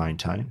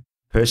maintain.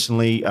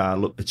 Personally,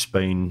 look, it's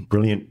been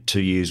brilliant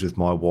 2 years with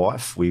my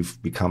wife.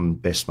 We've become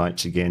best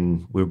mates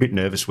again. We were a bit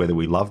nervous whether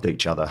we loved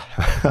each other.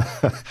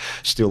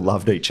 Still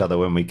loved each other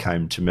when we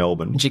came to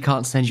Melbourne. She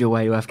can't send you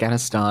away to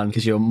Afghanistan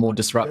because you're more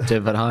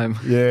disruptive at home.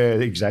 Yeah,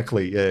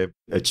 exactly. Yeah,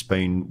 it's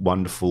been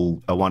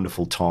a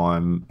wonderful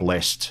time,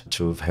 blessed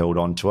to have held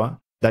on to her.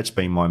 That's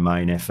been my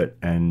main effort,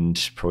 and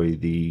probably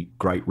the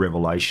great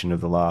revelation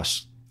of the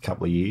last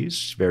couple of years.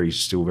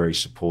 Still very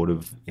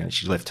supportive.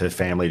 She's left her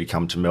family to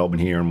come to Melbourne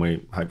here, and we're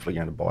hopefully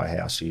going to buy a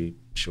house here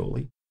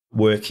shortly.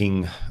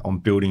 Working on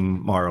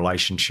building my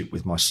relationship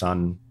with my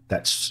son,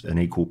 that's an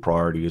equal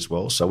priority as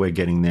well. So we're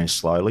getting there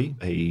slowly.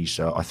 He's,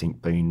 I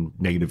think, been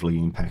negatively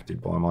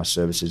impacted by my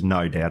services,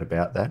 no doubt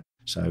about that.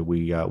 So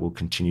we will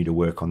continue to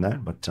work on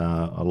that. But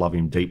I love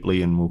him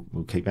deeply, and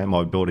we'll keep him.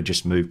 My daughter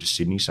just moved to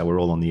Sydney, so we're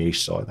all on the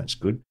east side. That's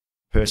good.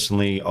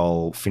 Personally,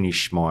 I'll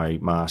finish my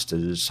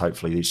master's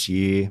hopefully this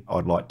year.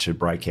 I'd like to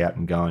break out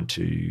and go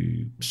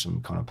into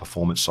some kind of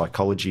performance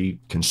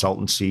psychology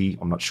consultancy.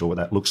 I'm not sure what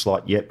that looks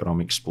like yet, but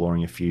I'm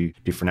exploring a few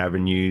different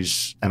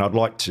avenues. And I'd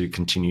like to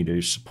continue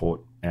to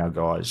support our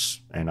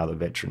guys and other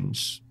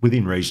veterans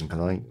within reason,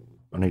 because I think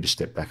I need to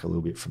step back a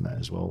little bit from that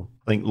as well.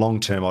 I think long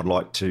term,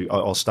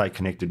 I'll stay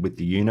connected with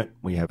the unit.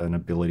 We have an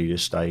ability to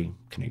stay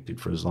connected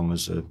for as long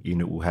as the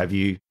unit will have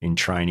you in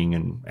training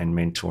and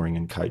mentoring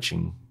and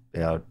coaching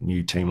our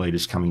new team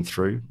leaders coming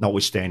through,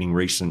 notwithstanding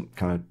recent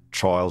kind of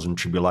trials and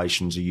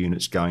tribulations the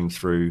unit's going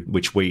through,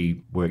 which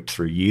we worked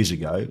through years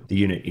ago. The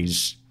unit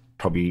is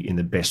probably in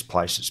the best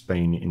place it's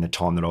been in the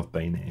time that I've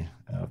been there.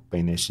 I've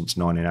been there since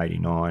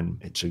 1989.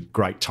 It's a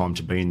great time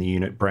to be in the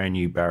unit, brand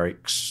new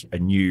barracks, a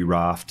new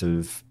raft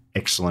of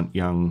excellent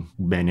young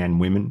men and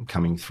women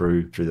coming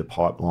through the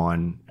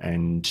pipeline,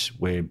 and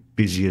we're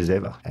busy as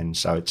ever. And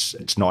so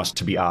it's nice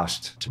to be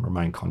asked to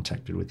remain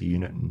contacted with the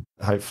unit, and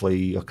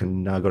hopefully I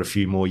can got a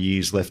few more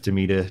years left to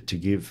me to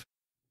give.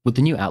 With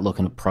the new outlook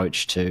and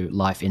approach to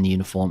life in the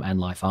uniform and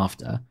life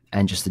after,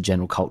 and just the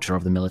general culture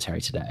of the military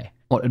today,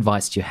 what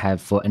advice do you have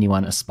for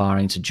anyone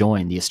aspiring to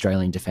join the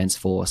Australian Defence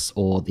Force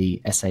or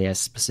the SAS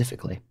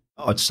specifically?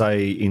 I'd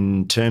say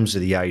in terms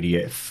of the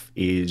ADF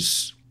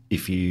is,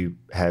 if you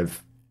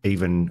have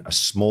even a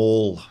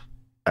small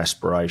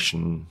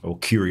aspiration or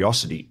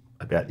curiosity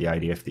about the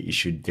ADF, that you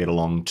should get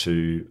along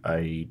to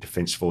a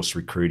Defence Force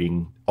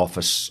recruiting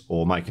office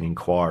or make an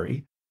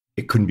inquiry.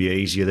 It couldn't be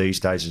easier these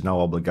days. There's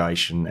no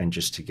obligation, and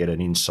just to get an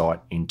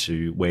insight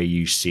into where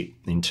you sit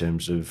in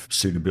terms of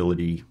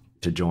suitability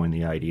to join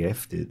the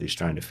ADF, the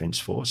Australian Defence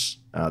Force.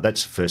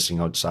 That's the first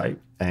thing I'd say.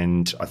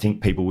 And I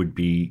think people would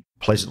be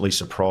pleasantly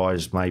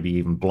surprised, maybe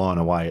even blown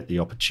away at the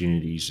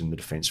opportunities in the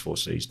Defence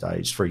Force these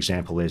days. For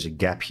example, there's a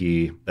gap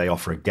year. They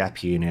offer a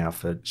gap year now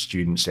for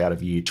students out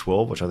of year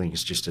 12, which I think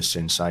is just a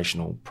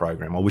sensational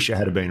program. I wish it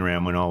had been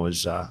around when I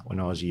was a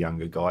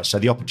younger guy. So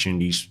the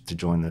opportunities to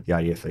join the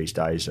ADF these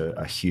days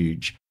are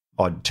huge.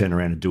 I'd turn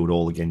around and do it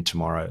all again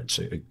tomorrow. It's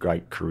a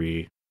great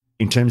career.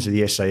 In terms of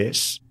the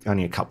SAS,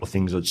 only a couple of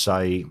things I'd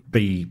say.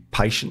 Be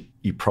patient.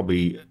 You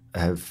probably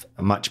have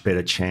a much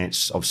better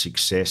chance of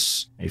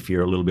success if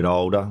you're a little bit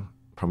older,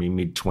 probably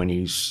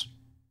mid-20s,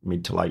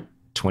 mid to late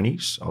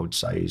 20s, I would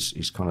say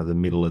is kind of the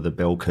middle of the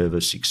bell curve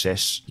of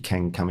success. You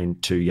can come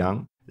in too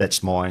young.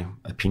 That's my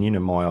opinion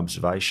and my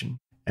observation.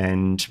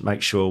 And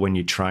make sure when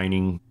you're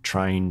training,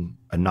 train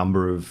a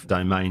number of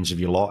domains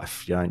of your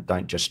life. You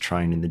don't just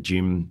train in the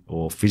gym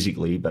or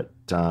physically, but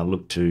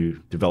look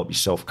to develop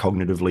yourself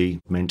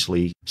cognitively,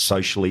 mentally,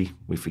 socially.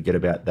 We forget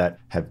about that.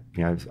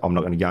 I'm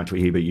not going to go into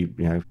it here, but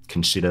you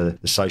consider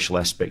the social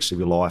aspects of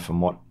your life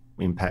and what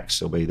impacts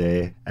there'll be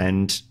there.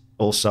 And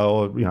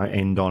also,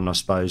 end on, I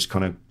suppose,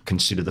 kind of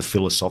consider the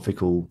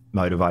philosophical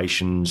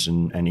motivations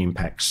and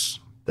impacts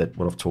that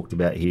what I've talked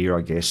about here,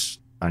 I guess,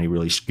 only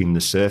really skim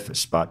the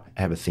surface, but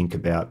have a think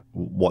about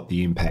what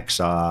the impacts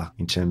are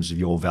in terms of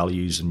your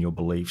values and your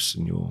beliefs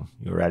and your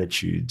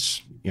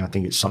attitudes. I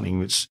think it's something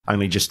that's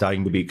only just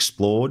starting to be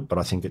explored, but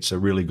I think it's a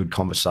really good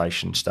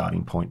conversation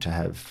starting point to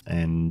have.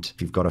 And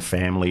if you've got a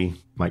family,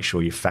 make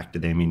sure you factor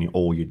them in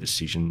all your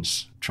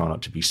decisions. Try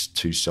not to be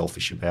too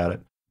selfish about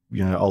it.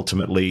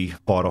 Ultimately,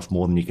 bite off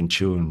more than you can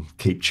chew and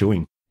keep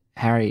chewing.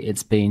 Harry,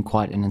 it's been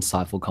quite an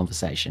insightful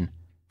conversation.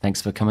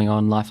 Thanks for coming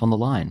on Life on the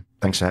Line.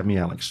 Thanks for having me,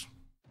 Alex.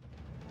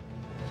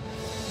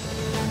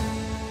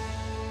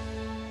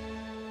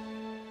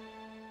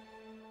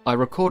 I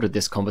recorded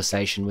this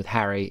conversation with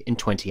Harry in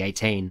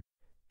 2018.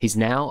 He's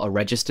now a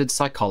registered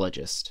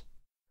psychologist.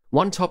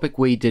 One topic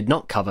we did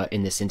not cover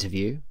in this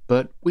interview,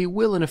 but we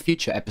will in a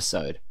future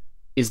episode,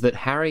 is that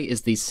Harry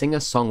is the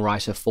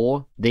singer-songwriter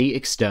for The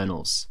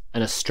Externals,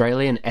 an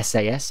Australian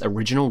SAS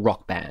original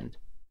rock band.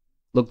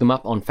 Look them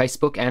up on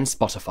Facebook and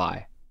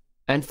Spotify,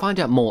 and find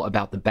out more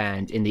about the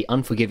band in the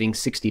Unforgiving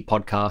 60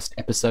 podcast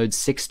episode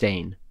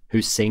 16,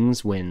 Who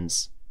Sings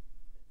Wins.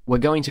 We're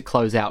going to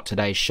close out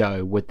today's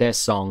show with their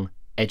song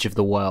Edge of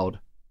the World,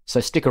 so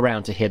stick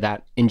around to hear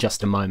that in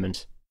just a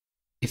moment.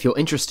 If you're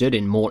interested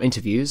in more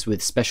interviews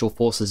with Special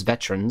Forces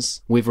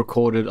veterans, we've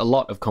recorded a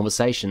lot of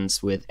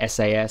conversations with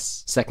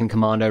SAS, 2nd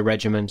Commando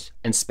Regiment,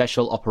 and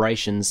Special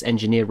Operations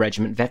Engineer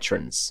Regiment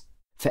veterans.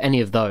 For any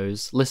of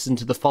those, listen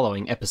to the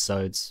following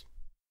episodes.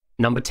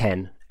 Number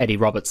 10, Eddie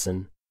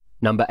Robertson.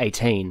 Number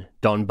 18,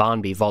 Don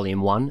Barnby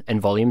Volume 1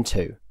 and Volume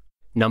 2.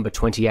 Number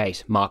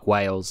 28, Mark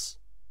Wales.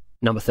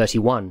 Number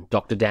 31,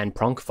 Dr. Dan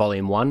Pronk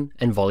Volume 1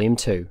 and Volume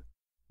 2.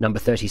 Number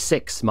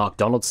 36, Mark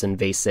Donaldson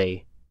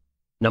VC.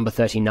 Number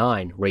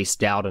 39, Rhys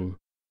Dowden.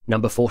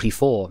 Number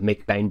 44,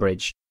 Mick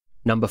Bainbridge.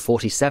 Number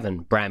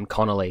 47, Bram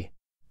Connolly.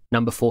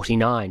 Number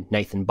 49,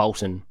 Nathan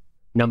Bolton.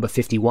 Number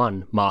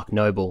 51, Mark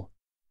Noble.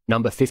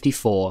 Number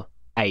 54,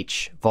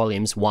 H,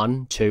 Volumes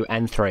 1, 2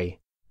 and 3.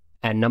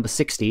 And number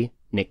 60,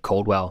 Nick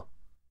Caldwell.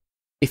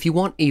 If you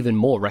want even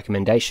more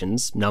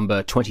recommendations,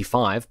 number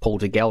 25, Paul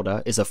de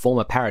Gelder, is a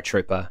former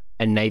paratrooper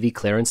and Navy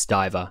clearance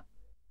diver.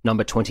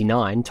 Number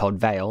 29, Todd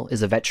Vale,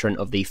 is a veteran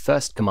of the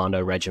 1st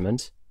Commando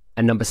Regiment.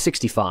 And number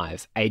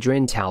 65,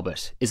 Adrian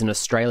Talbot, is an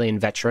Australian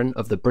veteran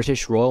of the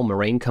British Royal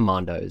Marine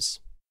Commandos.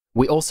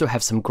 We also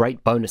have some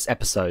great bonus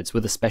episodes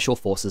with a Special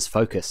Forces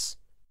focus.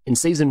 In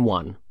Season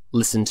 1,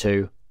 listen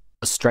to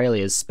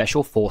Australia's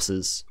Special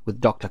Forces with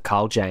Dr.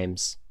 Carl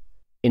James.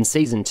 In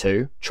Season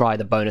 2, try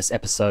the bonus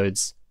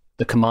episodes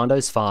The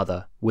Commando's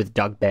Father with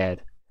Doug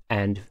Baird,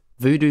 and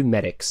Voodoo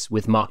Medics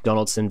with Mark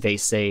Donaldson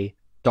VC,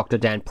 Dr.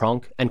 Dan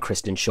Pronk and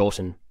Kristen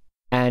Shorten.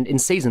 And in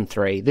Season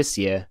 3 this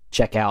year,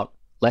 check out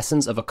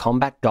Lessons of a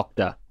Combat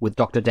Doctor with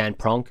Dr. Dan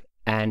Pronk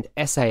and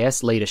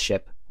SAS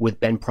Leadership with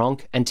Ben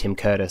Pronk and Tim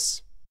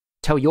Curtis.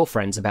 Tell your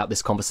friends about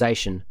this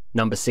conversation,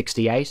 number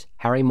 68,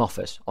 Harry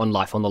Moffitt, on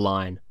Life on the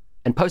Line,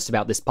 and post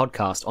about this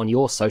podcast on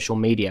your social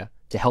media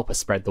to help us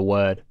spread the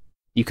word.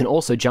 You can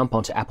also jump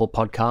onto Apple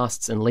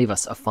Podcasts and leave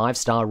us a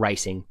 5-star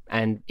rating,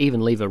 and even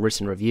leave a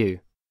written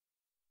review.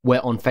 We're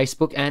on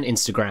Facebook and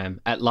Instagram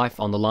at Life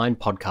on the Line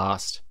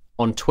Podcast,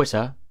 on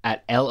Twitter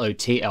at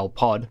LOTL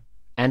Pod,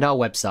 and our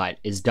website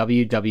is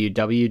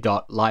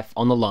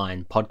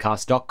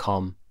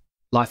www.lifeonthelinepodcast.com.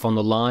 Life on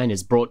the Line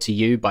is brought to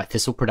you by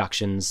Thistle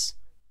Productions.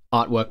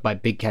 Artwork by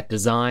Big Cat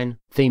Design,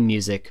 theme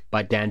music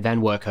by Dan Van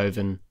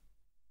Werkhoven.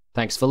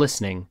 Thanks for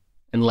listening,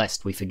 and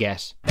lest we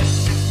forget.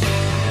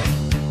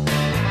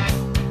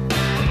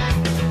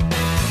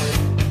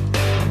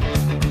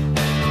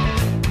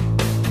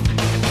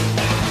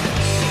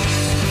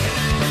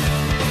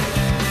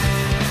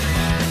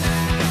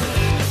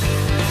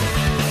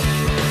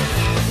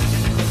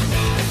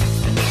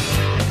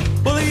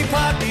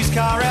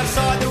 Car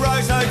outside the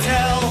Rose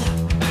Hotel,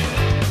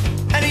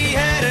 and he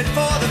headed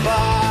for the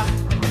bar.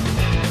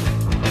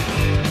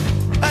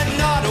 A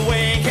night away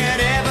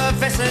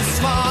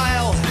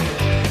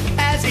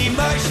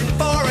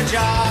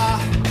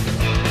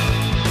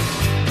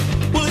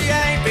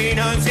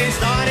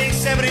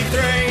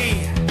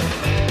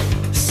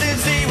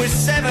was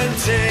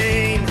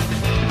 17.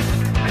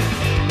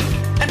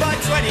 And by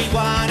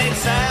 21 he'd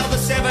sailed the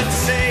 7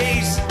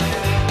 seas,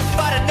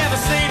 but it never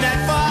seemed that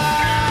far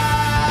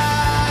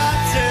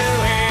to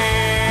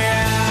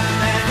him.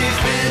 And he's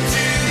been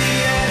to the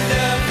end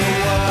of the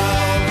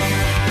world,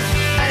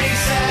 and he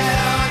sat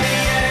on the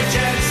edge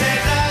and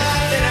said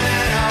nothing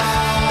at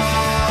all.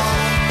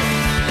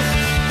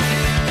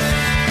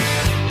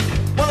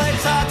 Well,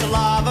 it's hard to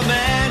love a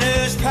man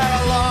who's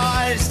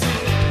paralysed.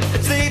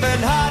 It's even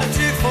harder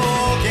to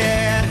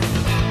forget.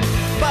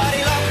 But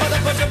he loved for the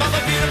push of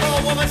a beautiful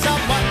woman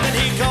somewhere.